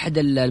من أحد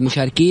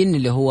المشاركين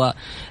اللي هو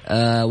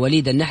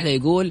وليد النحلة،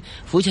 يقول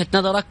في وجهة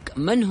نظرك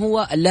من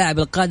هو اللاعب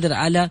القادر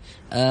على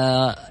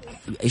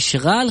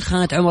اشغال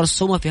خانة عمر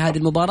السومة في هذه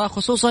المباراة،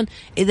 خصوصا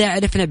إذا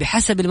عرفنا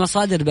بحسب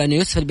المصادر بأن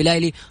يوسف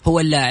البلايلي هو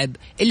اللاعب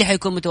اللي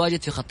حيكون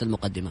متواجد في خط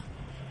المقدمة؟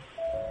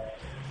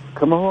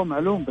 كما هو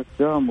معلوم بس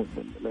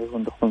لا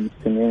يكون دخول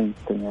المستمعين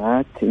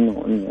والمستمعات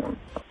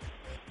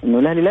إنه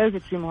الأهلي لا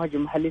يوجد فيه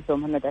مهاجم محلي سوى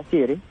مهند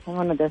عسيري،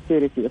 ومهند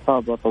عسيري في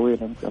إصابة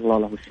طويلة إن شاء الله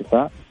له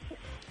الشفاء.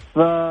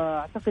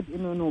 فأعتقد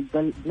إنه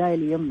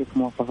بلايلي يملك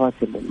مواصفات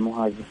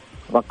المهاجم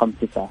رقم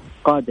 9،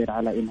 قادر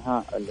على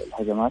إنهاء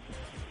الهجمات،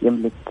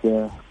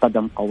 يملك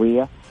قدم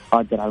قوية،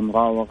 قادر على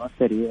المراوغة،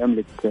 سريع،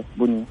 يملك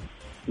بنية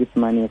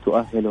جسمانية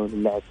تؤهله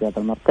للعب في هذا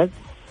المركز.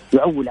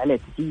 يعول عليه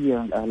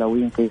كثيرا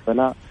الأهلاويين كيف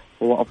لا،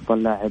 هو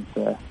أفضل لاعب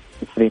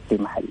إفريقي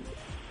محلي.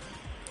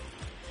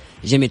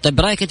 جميل. طيب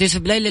رأيك يوسف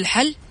بلايلي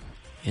الحل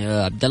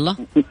يا عبد الله؟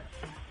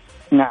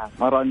 نعم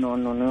أرى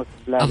إنه يوسف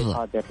بلايلي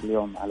قادر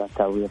اليوم على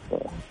تعويض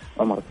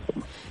عمر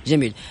السومة.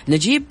 جميل.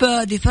 نجيب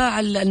دفاع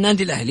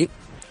النادي الأهلي.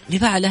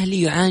 دفاع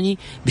الأهلي يعاني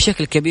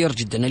بشكل كبير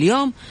جدا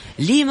اليوم.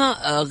 ليما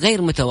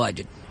غير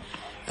متواجد،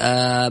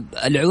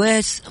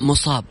 العويس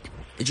مصاب،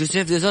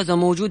 جوزيف ديزوزا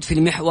موجود في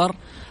المحور،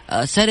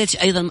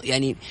 ساريتش أيضا،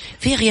 يعني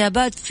في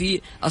غيابات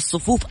في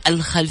الصفوف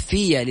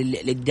الخلفية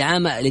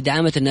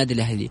لدعامة النادي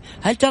الأهلي.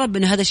 هل ترى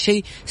بأن هذا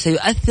الشيء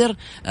سيؤثر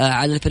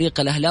على الفريق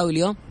الأهلاوي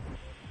اليوم؟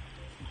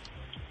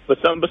 بس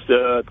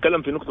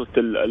أتكلم في نقطة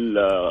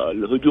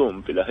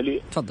الهجوم في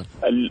الأهلي. تفضل.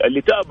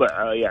 اللي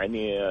تابع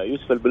يعني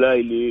يوسف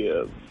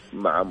البلايلي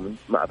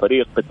مع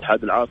فريق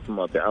اتحاد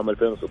العاصمة في عام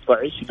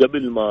 2016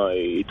 قبل ما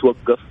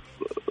يتوقف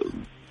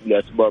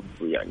لأسباب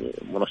يعني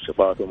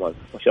منشطات وما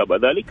شابه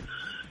ذلك،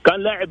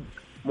 كان لاعب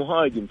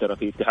مهاجم ترى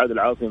في اتحاد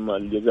العاصمة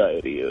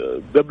الجزائري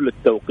قبل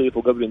التوقيف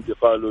وقبل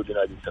انتقاله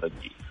لنادي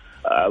الترجي.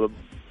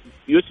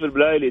 يوسف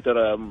البلايلي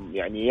ترى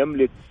يعني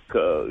يملك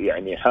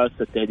يعني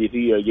حاسة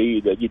تهديفية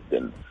جيدة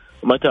جدا،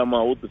 متى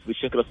ما وظف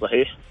بالشكل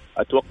الصحيح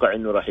أتوقع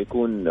أنه راح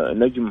يكون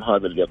نجم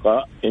هذا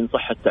اللقاء إن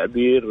صح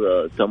التعبير.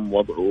 تم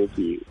وضعه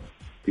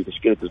في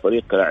تشكيلة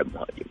الفريق كلاعب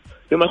مهاجم.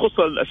 فيما يخص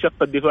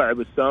الشق الدفاعي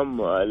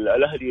بالسام،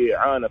 الأهلي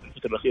عانى في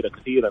الفترة الأخيرة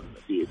كثيرا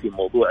في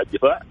موضوع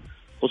الدفاع،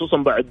 خصوصا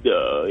بعد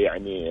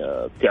يعني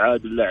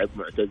ابتعاد اللاعب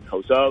معتز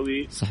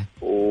هوساوي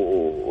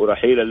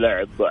ورحيل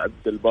اللاعب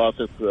عبد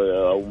الباسط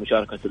أو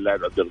مشاركة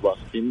اللاعب عبد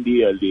الباسط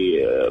هندي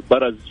اللي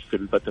برز في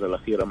الفترة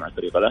الأخيرة مع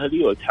فريق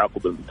الأهلي والتحاقه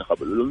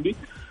بالمنتخب الأولمبي.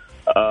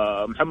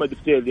 محمد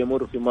فتيل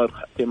يمر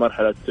في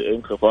مرحلة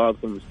انخفاض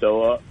في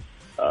المستوى.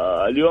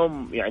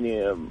 اليوم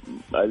يعني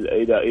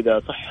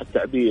إذا صح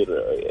التعبير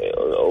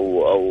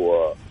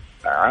أو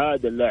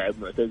عاد اللاعب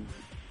معتز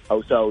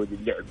هوساوي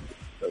للعب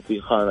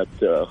في خانة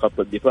خط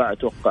الدفاع،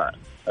 أتوقع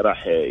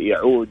راح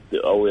يعود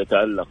أو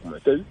يتألق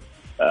معتز.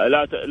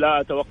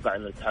 لا أتوقع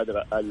أن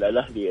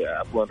الأهلي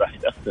عفوا راح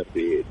يتأثر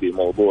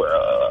بموضوع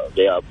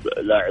غياب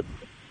لاعب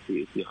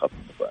في خط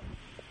الدفاع.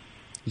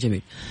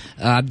 جميل.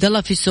 عبد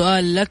الله في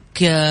سؤال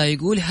لك،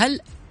 يقول هل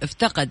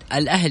افتقد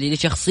الأهلي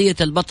لشخصية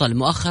البطل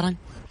مؤخرا؟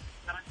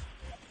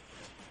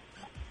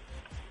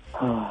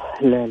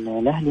 لا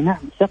الأهلي نعم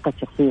افتقد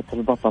شخصية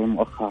البطل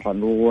مؤخرا،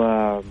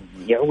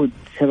 ويعود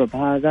سبب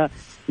هذا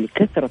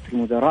لكثرة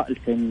المدراء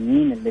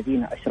الفنيين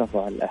الذين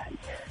أشرفوا على الأهلي،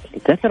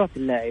 لكثرة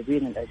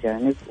اللاعبين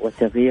الأجانب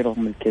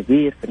وتغييرهم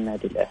الكبير في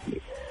النادي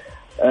الأهلي.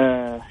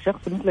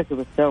 شخص مثل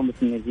بسام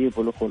مثل نجيب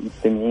والأخوة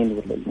المستمعين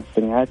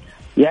والمستمعات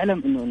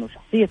يعلم إنه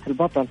شخصية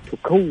البطل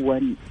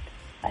تكون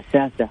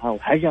أساسها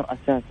وحجر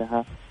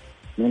أساسها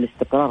من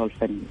الاستقرار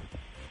الفني،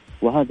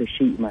 وهذا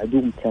الشيء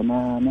معدوم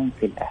تماما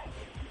في الأهلي.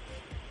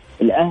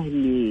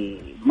 الأهلي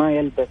ما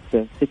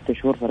يلبث 6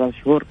 شهور 3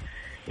 شهور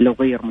لو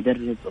غير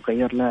مدرب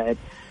وغير لاعب،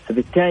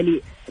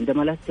 فبالتالي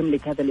عندما لا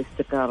تملك هذا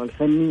الاستقرار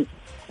الفني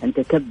أنت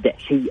تبدأ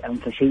شيئا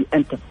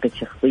فشيئا تفقد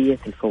شخصية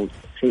الفوز،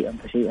 شيئا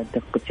فشيئا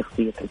تفقد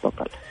شخصية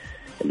البطل.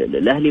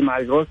 الأهلي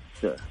مع جروس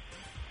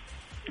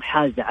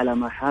حاز على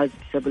ما حاز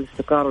بسبب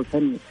الاستقرار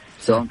الفني،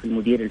 سواء في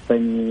المدير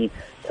الفني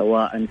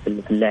سواء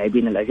في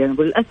اللاعبين الأجانب.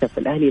 وللأسف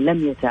الأهلي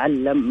لم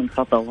يتعلم من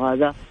خطأ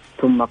هذا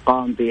ثم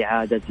قام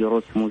بإعادة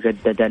جروس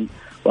مجددا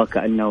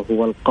وكأنه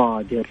هو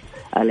القادر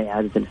على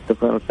إعادة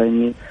الاستقرار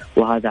الفني،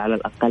 وهذا على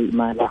الأقل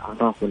ما لا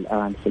أراه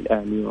الآن في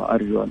الأهلي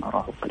وأرجو أن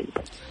أراه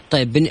قريبا.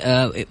 طيب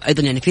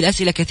أيضا يعني في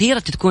الأسئلة كثيرة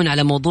تكون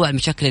على موضوع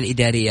المشاكل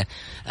الإدارية.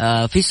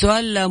 في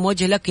سؤال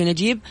موجه لك يا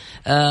نجيب،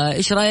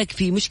 إيش رأيك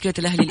في مشكلة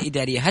الأهلي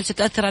الإدارية؟ هل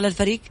ستأثر على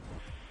الفريق؟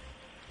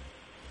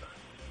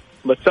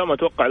 بس ما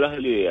أتوقع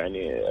الأهلي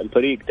يعني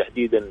الفريق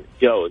تحديدا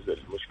تجاوز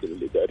المشكلة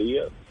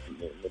الإدارية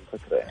من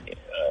فترة. يعني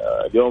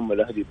اليوم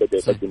الأهلي بدأ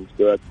يقدم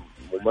مستويات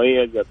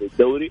مميزة في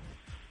الدوري،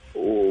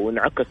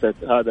 وانعكست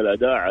هذا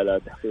الأداء على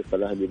تحقيق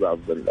الأهلي بعض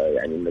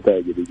يعني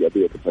النتائج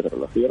الإيجابية في الفترة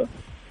الأخيرة.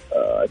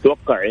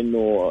 أتوقع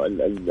إنه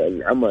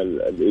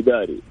العمل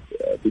الإداري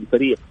في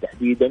الفريق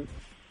تحديدا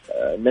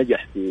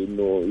نجح في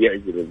إنه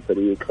يعزل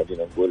الفريق،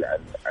 خلينا نقول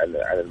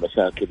عن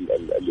المشاكل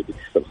اللي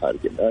بتحصل خارج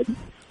النادي.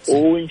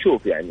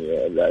 ونشوف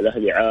يعني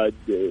الأهلي عاد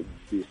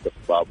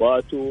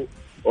باستقطاباته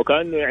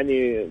وكأنه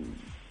يعني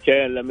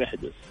شيء لم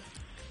يحدث.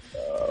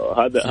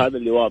 هذا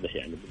اللي واضح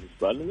يعني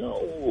بالنسبة لنا.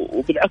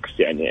 وبالعكس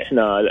يعني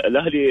احنا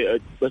الأهلي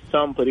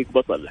بسام فريق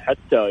بطل،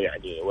 حتى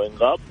يعني وين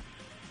غاب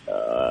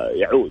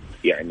يعود.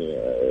 يعني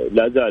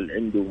لا زال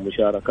عنده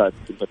مشاركات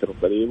في الفترة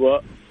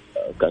القريبة،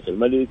 كأس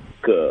الملك،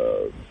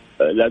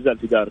 لا زال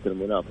في دائرة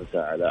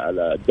المنافسة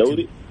على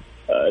الدوري،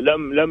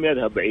 لم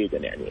يذهب بعيدا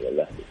يعني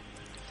للأهلي.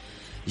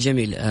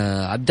 جميل.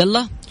 عبد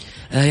الله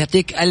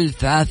يعطيك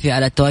ألف عافية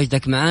على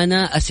تواجدك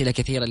معنا. أسئلة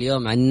كثيرة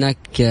اليوم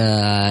عنك،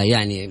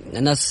 يعني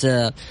الناس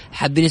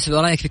حابين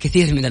يسمعوا رأيك في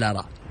كثير من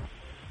الآراء.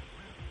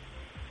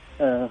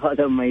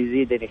 هذا ما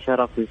يزيدني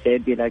شرف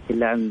وسعيدي، لكن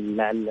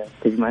لعل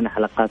تجمعنا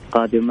حلقات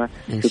قادمة.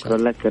 شكرا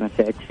لك، أنا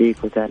سعدت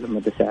فيك وتعلم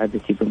مدى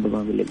سعادتي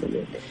بانضمام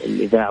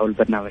الإذاعة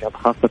والبرنامج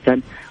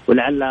خاصة،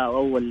 ولعل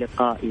أول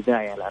لقاء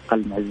إذاعي على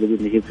الأقل مع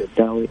الزميل نجيب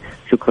جداوي.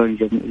 شكرا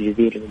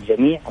جزيلا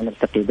للجميع،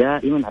 ونلتقي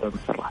دائما على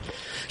المسرات.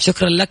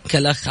 شكرا لك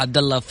الأخ عبد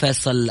الله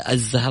فيصل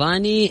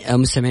الزهراني.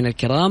 مستمعينا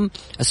الكرام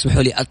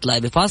اسمحوا لي أطلع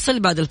بفاصل،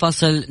 بعد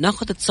الفاصل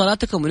نأخذ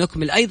اتصالاتكم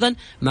ونكمل أيضا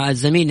مع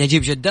الزميل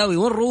نجيب جداوي،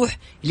 ونروح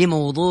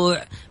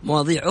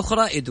مواضيع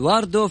أخرى،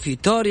 إدواردو،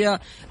 فيتوريا،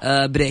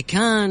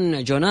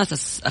 بريكان،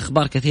 جوناس،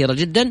 أخبار كثيرة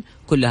جدا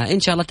كلها إن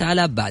شاء الله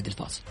تعالى بعد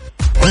الفاصل.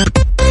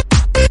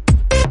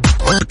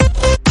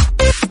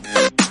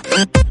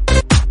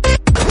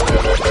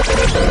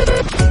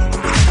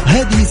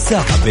 هذه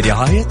الساعة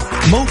برعاية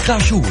موقع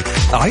شوت.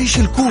 عيش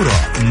الكورة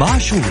مع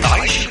شوت.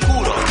 عيش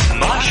الكورة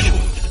مع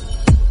شوت.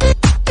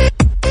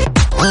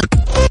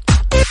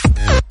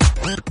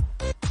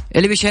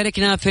 اللي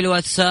بيشاركنا في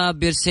الواتساب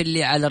بيرسل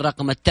لي على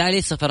الرقم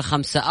التالي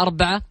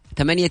 054-88-11-700.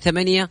 88-11-700.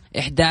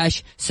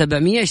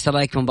 ايش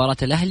رايك في مباراة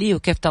الأهلي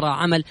وكيف ترى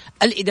عمل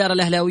الإدارة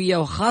الأهلاوية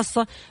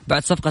وخاصة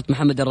بعد صفقة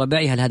محمد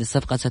الرباعي؟ هل هذه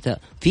الصفقة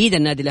ستفيد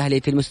النادي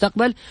الأهلي في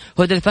المستقبل؟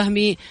 هدى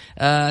الفهمي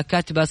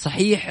كاتبة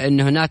صحيح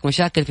أن هناك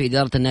مشاكل في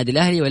إدارة النادي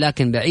الأهلي،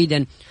 ولكن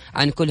بعيدا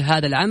عن كل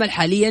هذا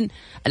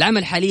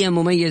العمل حاليا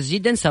مميز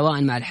جدا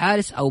سواء مع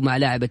الحارس أو مع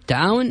لاعب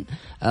التعاون،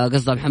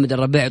 قصد محمد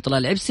الرباعي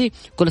وطلال العبسي.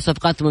 كل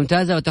الصفقات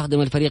ممتازة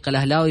وتخدم الفريق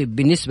الأهلاوي.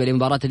 بالنسبة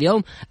لمباراة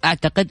اليوم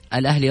أعتقد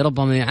الأهلي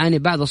ربما يعاني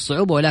بعض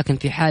الصعوبة، ولكن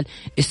في حال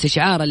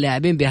استشعار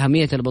اللاعبين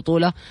بأهمية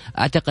البطولة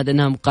أعتقد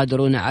أنهم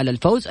قادرون على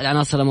الفوز.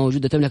 العناصر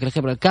الموجودة تملك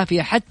الخبرة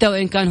الكافية حتى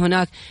وإن كان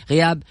هناك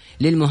غياب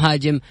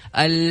للمهاجم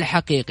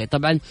الحقيقي.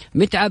 طبعا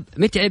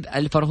متعب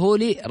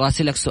الفرهولي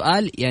راسلك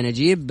سؤال يا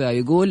نجيب،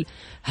 يقول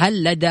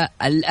هل لدى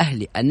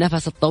الأهلي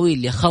النفس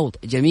الطويل لخوض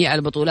جميع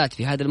البطولات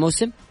في هذا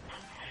الموسم؟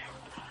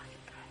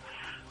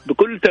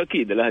 بكل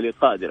تأكيد الأهلي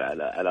قادر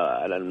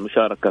على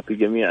المشاركة في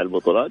جميع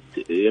البطولات.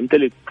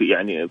 يمتلك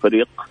يعني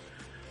فريق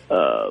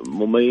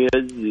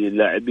مميز،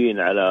 لاعبين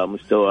على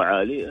مستوى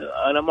عالي.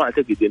 أنا ما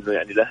أعتقد إنه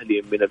يعني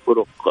الأهلي من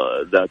الفرق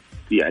ذات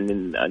يعني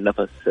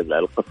النفس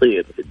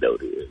القصير في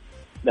الدوري.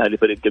 الأهلي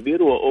فريق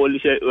كبير،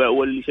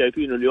 واللي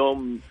شايفينه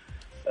اليوم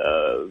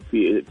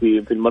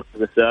في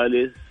المركز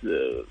الثالث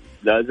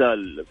لا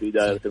زال في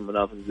دائرة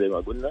المنافسة زي ما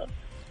قلنا.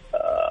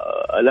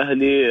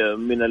 الأهلي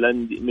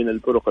من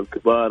الفرق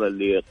الكبار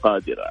اللي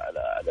قادرة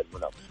على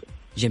المنافسة.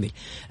 جميل.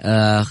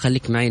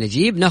 خليك معي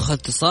نجيب، ناخذ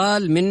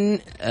اتصال من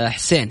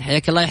حسين.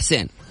 حياك الله يا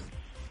حسين.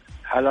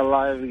 حلا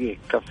الله يبقيك،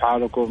 كيف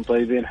حالكم؟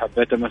 طيبين؟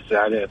 حبيت أمسي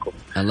عليكم.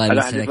 الله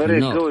يمسي عليك.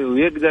 فريق قوي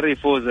ويقدر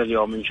يفوز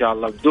اليوم إن شاء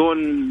الله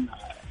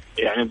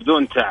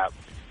بدون تعب.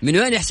 من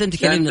وين يا حسين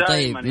تكلمنا؟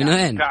 طيب من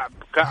وين؟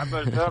 كعب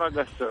الفرق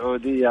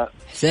السعودية.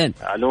 حسين.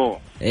 ألو.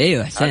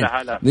 أيوه حسين.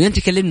 هلا. من وين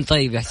تكلمنا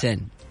طيب يا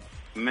حسين؟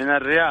 من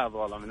الرياض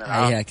والله، من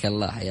العراق.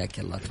 حياك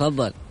الله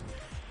تفضل.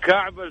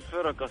 كعب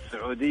الفرق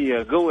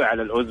السعودية قوي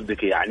على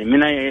الأوزبكي، يعني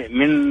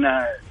من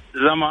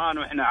زمان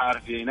وإحنا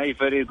عارفين أي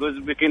فريق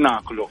أوزبكي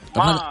ناكله.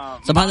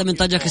 طب هذا من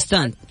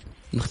طاجكستان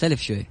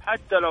مختلف شوي،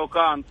 حتى لو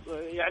كان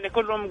يعني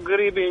كلهم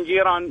قريبين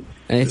جيران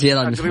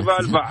تقريبا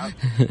البعض.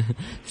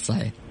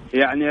 صحيح.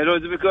 يعني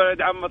الأوزبكي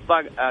ولد عم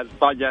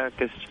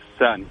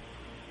الطاجكستاني.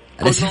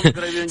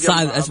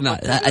 صعب اسمع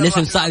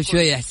الاسم صعب شوي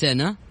يا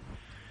حسين. ها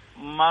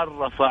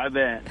مرة صعب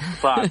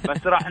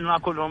بس راح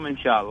ناكلهم إن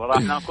شاء الله،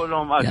 راح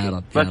ناكلهم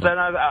أكل. بس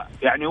أنا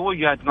يعني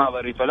وجهة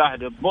نظري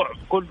فالأهلي الضعف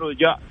كله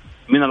جاء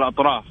من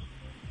الأطراف.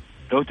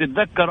 لو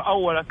تتذكر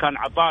أولا كان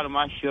عطال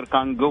مؤشر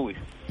كان قوي،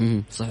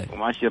 صحيح،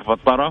 ومؤشر في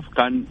الطرف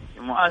كان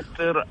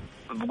مؤثر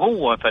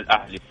بقوة في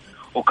الأهلي،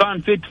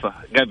 وكان فدفة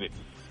قبل.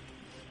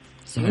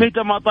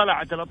 متى ما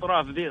طلعت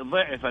الأطراف دي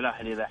ضعف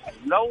الأهلي ذا.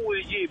 لو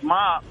يجيب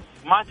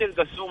ما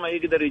تلقى السومة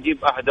يقدر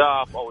يجيب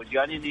أهداف، أو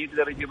الجانين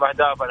يقدر يجيب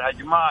أهداف.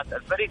 الهجمات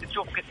الفريق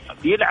تشوف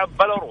يلعب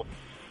بلا روح.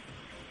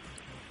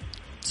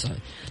 صحيح.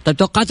 طيب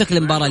توقعاتك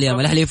للمباراة اليوم؟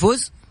 الأهلي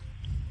يفوز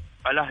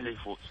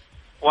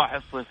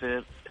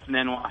 1-0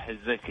 2-1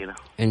 زي كذا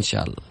إن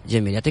شاء الله.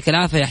 جميل، يعطيك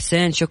العافية يا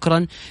حسين،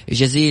 شكرا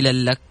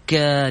جزيلا لك.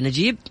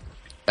 نجيب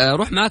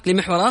روح معك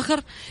لمحور آخر،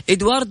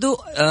 إدواردو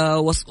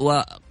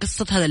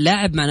وقصة هذا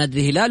اللاعب مع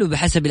نادي الهلال.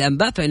 وبحسب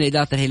الأنباء فإن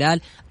إدارة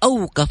الهلال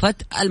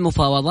أوقفت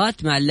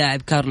المفاوضات مع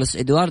اللاعب كارلوس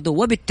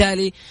إدواردو،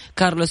 وبالتالي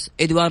كارلوس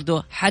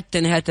إدواردو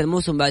حتى نهاية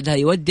الموسم بعدها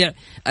يودع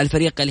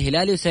الفريق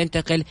الهلالي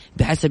وسينتقل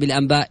بحسب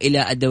الأنباء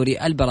إلى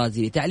الدوري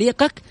البرازيلي.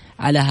 تعليقك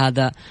على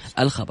هذا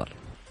الخبر؟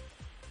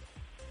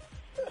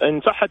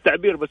 إن صح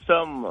التعبير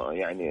بسام،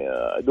 يعني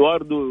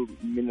إدواردو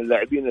من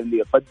اللاعبين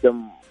اللي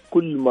قدم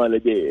كل ما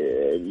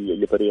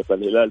لديه لفريق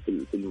الهلال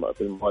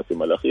في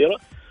المواسم الأخيرة.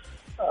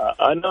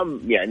 أنا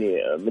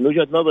يعني من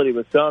وجهة نظري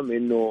بسام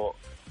إنه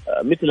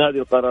مثل هذه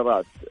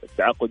القرارات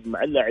التعاقد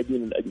مع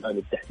اللاعبين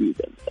الأجانب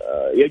تحديدا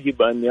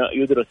يجب أن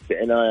يدرس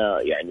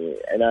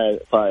عناية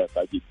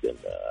فائقة جدا.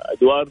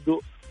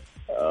 إدواردو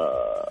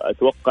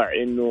أتوقع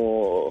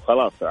إنه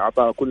خلاص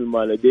أعطاه كل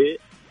ما لديه.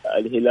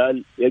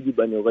 الهلال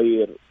يجب أن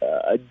يغير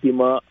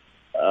الدماء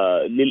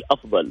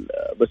للأفضل.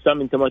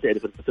 بسام أنت ما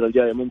تعرف الفترة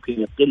الجاية ممكن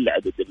يقل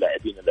عدد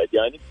اللاعبين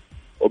الأجانب،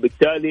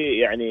 وبالتالي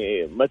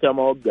يعني متى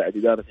ما وقعت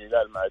إدارة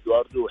الهلال مع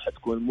إدواردو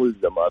حتكون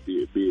ملزمة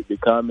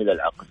بكامل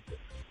العقد.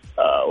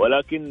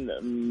 ولكن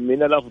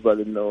من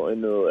الأفضل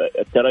إنه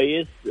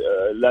التريث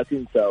لا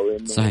تنسى،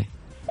 وإنه صحيح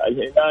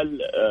الهلال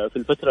في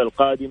الفترة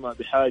القادمة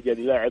بحاجة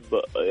للاعب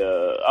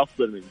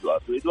أفضل من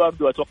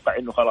إدواردو. أتوقع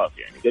إنه خلاص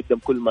يعني قدم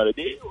كل ما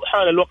لديه،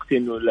 وحان الوقت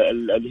إنه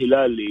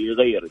الهلال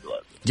يغير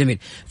إدواردو. جميل.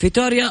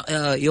 فيتوريا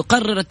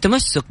يقرر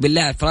التمسك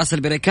باللاعب فراس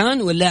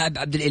البريكان واللاعب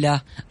عبد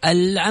الإله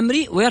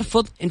العمري،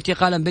 ويرفض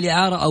انتقالا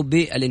بالإعارة أو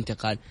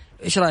بالانتقال.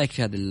 إيش رأيك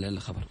في هذا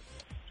الخبر؟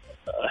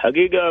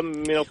 حقيقة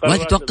من القرارات.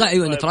 ما تتوقع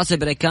أن فراس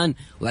البريكان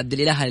وعبد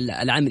الإله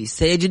العمري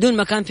سيجدون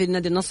مكان في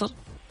نادي النصر؟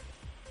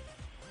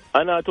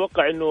 أنا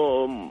أتوقع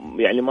إنه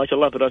يعني ما شاء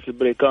الله فراس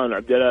البريكان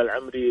وعبد الله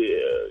العمري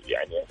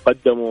يعني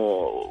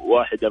قدموا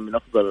واحدة من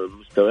أفضل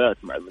المستويات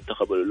مع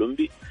المنتخب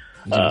الأولمبي.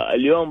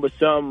 اليوم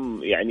بسام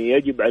يعني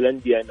يجب على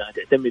الأندية أنها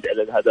تعتمد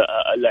على هذا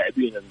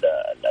اللاعبين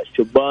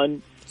الشبان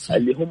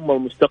اللي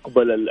هم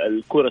مستقبل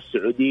الكرة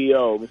السعودية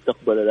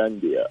ومستقبل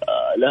الأندية.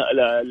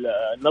 لا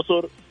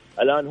النصر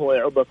الآن هو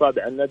يعب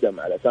صابع الندم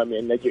على سامي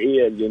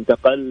النجعية اللي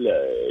انتقل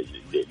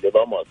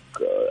لضمك.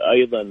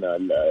 أيضا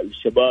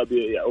الشباب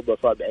يعب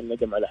صابع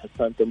الندم على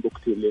حسان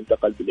تنبكتي اللي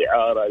انتقل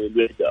بالإعارة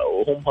للوحدة،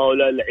 وهم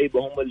هؤلاء اللعيبة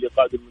هم اللي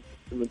قادوا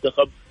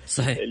المنتخب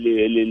صحيح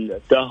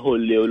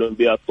للتأهل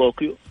لأولمبياد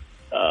طوكيو.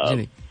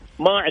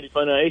 ما أعرف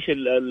أنا إيش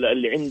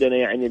اللي عندنا،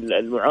 يعني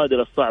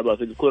المعادلة الصعبة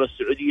في الكرة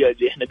السعودية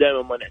اللي إحنا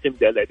دائما ما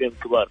نعتمد على لاعبين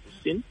كبار في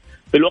السن،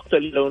 في الوقت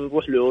اللي لو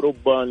نروح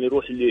لأوروبا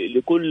نروح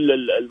لكل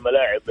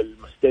الملاعب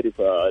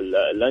المحترفة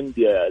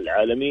الأندية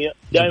العالمية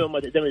دائما ما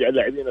تعتمد على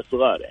اللاعبين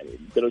الصغار. يعني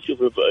أنت لو تشوف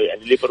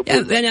يعني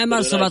ليفربول يعني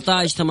أعمار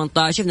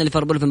 17-18 شفنا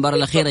ليفربول في المباراة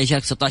الأخيرة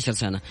يشارك 16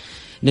 سنة.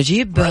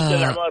 نجيب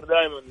الأعمار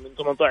دائما من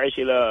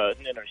 18 إلى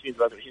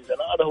 22-23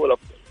 سنة، هذا هو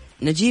الأفضل.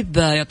 نجيب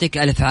يعطيك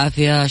ألف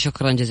عافية،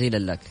 شكرا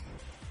جزيلا لك.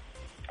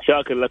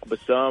 شاكر لك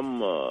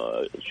بسام،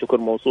 شكر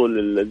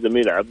موصول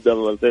للزميل عبد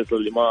الله الفيصل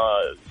اللي ما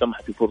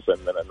سمحت الفرصة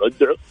أننا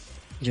نودعه،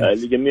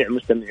 لجميع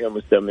مستمعي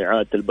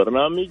ومستمعات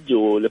البرنامج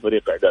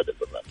ولفريق إعداد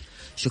البرنامج.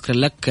 شكرا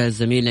لك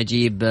زميل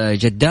نجيب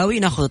جداوي.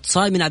 ناخذ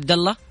اتصال من عبد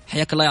الله.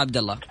 حياك الله يا عبد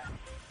الله.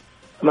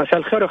 مساء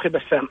الخير أخي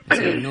بسام.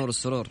 النور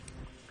والسرور.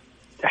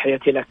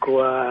 تحياتي لك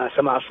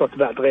وسماع الصوت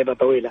بعد غيبة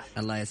طويلة.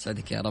 الله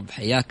يسعدك يا رب.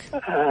 حياك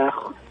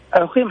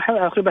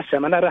أخي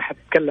بسام، أنا راح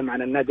أتكلم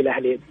عن النادي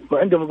الأهلي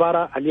وعنده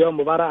مباراة اليوم،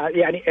 مباراة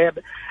يعني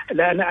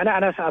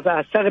أنا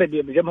أستغرب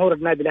بجمهور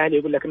النادي الأهلي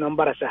يقول لك إنه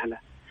مباراة سهلة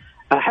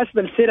حسب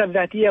السيرة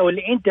الذاتية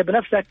واللي أنت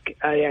بنفسك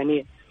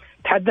يعني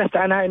تحدثت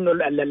عنها، إنه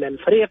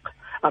الفريق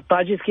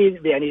الطاجيكي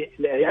يعني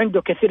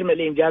عنده كثير من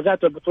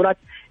الإنجازات والبطولات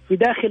في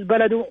داخل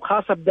بلده،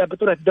 خاصة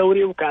ببطولة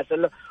الدوري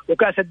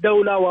وكأس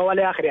الدولة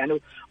ولا آخر يعني،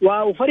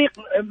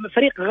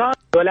 وفريق غاضب.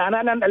 ولا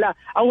أنا لا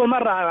أول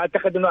مرة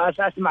أعتقد إنه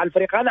أسمع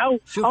الفريق هذا أو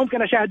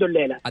ممكن أشاهده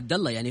الليلة. عبد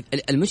الله يعني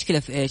المشكلة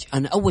في إيش؟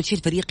 أنا أول شيء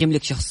الفريق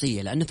يملك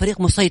شخصية، لأنه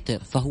فريق مسيطر،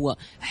 فهو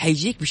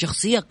حيجيك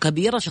بشخصية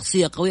كبيرة،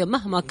 شخصية قوية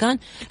مهما كان.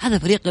 هذا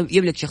فريق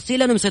يملك شخصية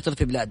لأنه مسيطر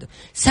في بلاده.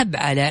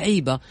 7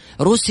 لاعيبة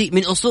روسي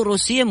من أصول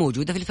روسية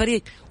موجودة في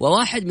الفريق،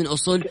 وواحد من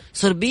أصول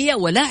صربية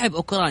ولاعب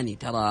أوكراني.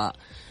 ترى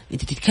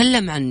أنت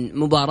تتكلم عن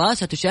مباراة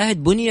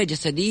ستشاهد بنية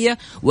جسدية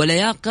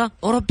ولياقة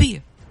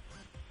أوروبية.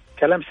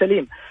 كلام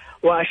سليم.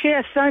 والشيء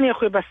الثاني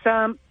أخوي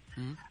بسام،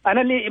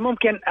 أنا اللي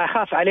ممكن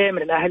أخاف عليه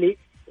من الأهلي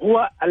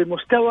هو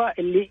المستوى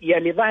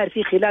اللي ظاهر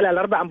فيه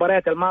خلال ال4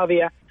 مباريات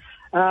الماضية،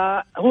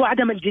 هو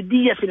عدم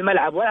الجدية في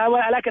الملعب.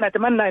 ولكن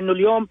أتمنى أنه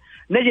اليوم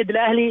نجد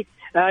الأهلي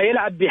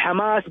يلعب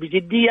بحماس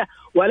بجدية،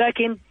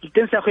 ولكن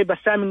تنسى أخوي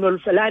بسام أنه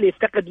الأهلي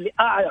يفتقد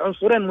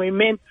عنصرين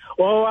مهمين،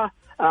 وهو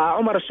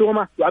عمر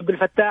السومة وعبد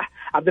الفتاح.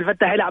 عبد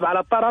الفتاح يلعب على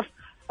الطرف،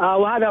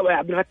 وهذا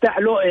عبد الفتاح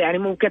له يعني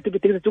ممكن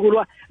تقدر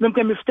تقول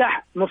ممكن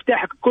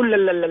مفتاح كل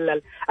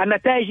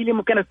النتائج اللي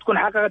ممكن تكون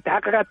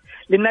تحققت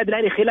للنادي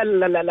الأهلي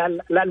خلال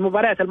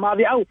المباريات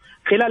الماضية أو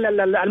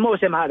خلال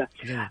الموسم هذا.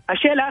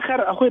 الشيء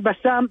الآخر أخوي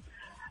بسام،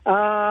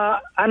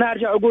 أنا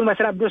أرجع أقول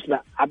مثلا بالنسبة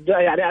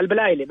يعني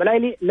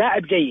البلايلي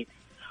لاعب جيد،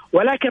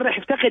 ولكن راح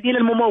يفتقد إلى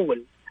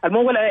الممول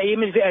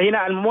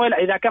هنا. الممول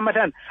إذا كان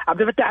مثلا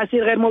عبد الفتاح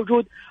يصير غير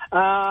موجود،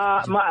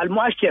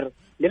 المؤشر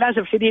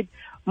للأسف شديد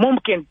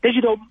ممكن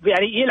تجده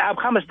يعني يلعب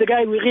 5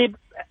 دقائق ويغيب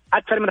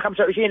أكثر من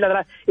 25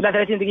 إلى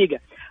 30 دقيقة.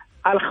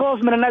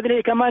 الخوف من النادي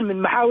الأهلي كمان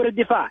من محاور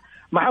الدفاع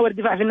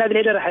في النادي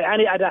الأهلي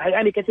راح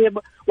يعاني كثير،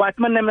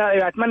 وأتمنى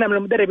من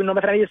المدرب إنه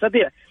مثلا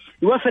يستطيع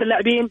يوفر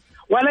اللاعبين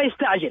ولا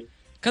يستعجل.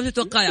 كم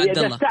تتوقع يا عبد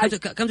الله؟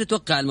 كم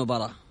تتوقع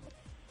المباراة؟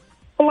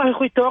 والله يا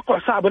أخوي التوقع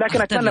صعب،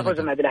 ولكن أتمنى فوز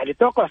النادي الأهلي.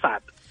 التوقع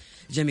صعب.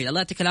 جميل، الله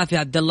يعطيك العافية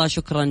عبد الله،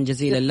 شكرا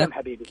جزيلا لك.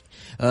 حبيبي.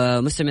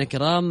 مستمعينا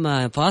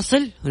الكرام،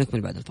 فاصل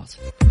ونكمل بعد الفاصل.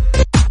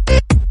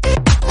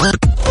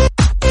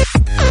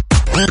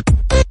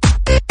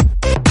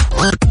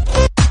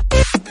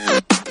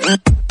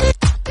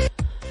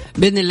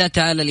 بإذن الله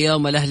تعالى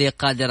اليوم الأهلي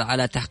قادر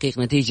على تحقيق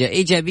نتيجة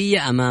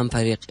إيجابية أمام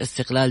فريق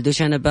استقلال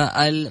دوشنبه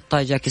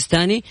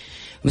الطاجكستاني.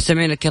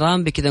 مستمعينا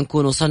الكرام، بكذا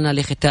نكون وصلنا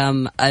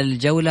لختام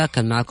الجولة.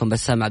 كان معكم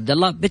بسام عبد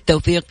الله،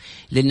 بالتوفيق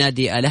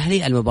للنادي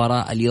الأهلي.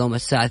 المباراة اليوم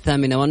الساعة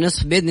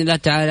 8:30 بإذن الله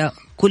تعالى،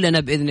 كلنا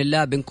بإذن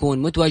الله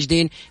بنكون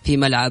متواجدين في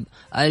ملعب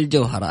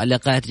الجوهرة.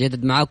 اللقاء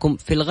يتجدد معكم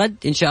في الغد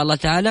إن شاء الله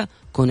تعالى.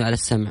 كونوا على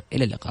السمع،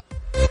 إلى اللقاء.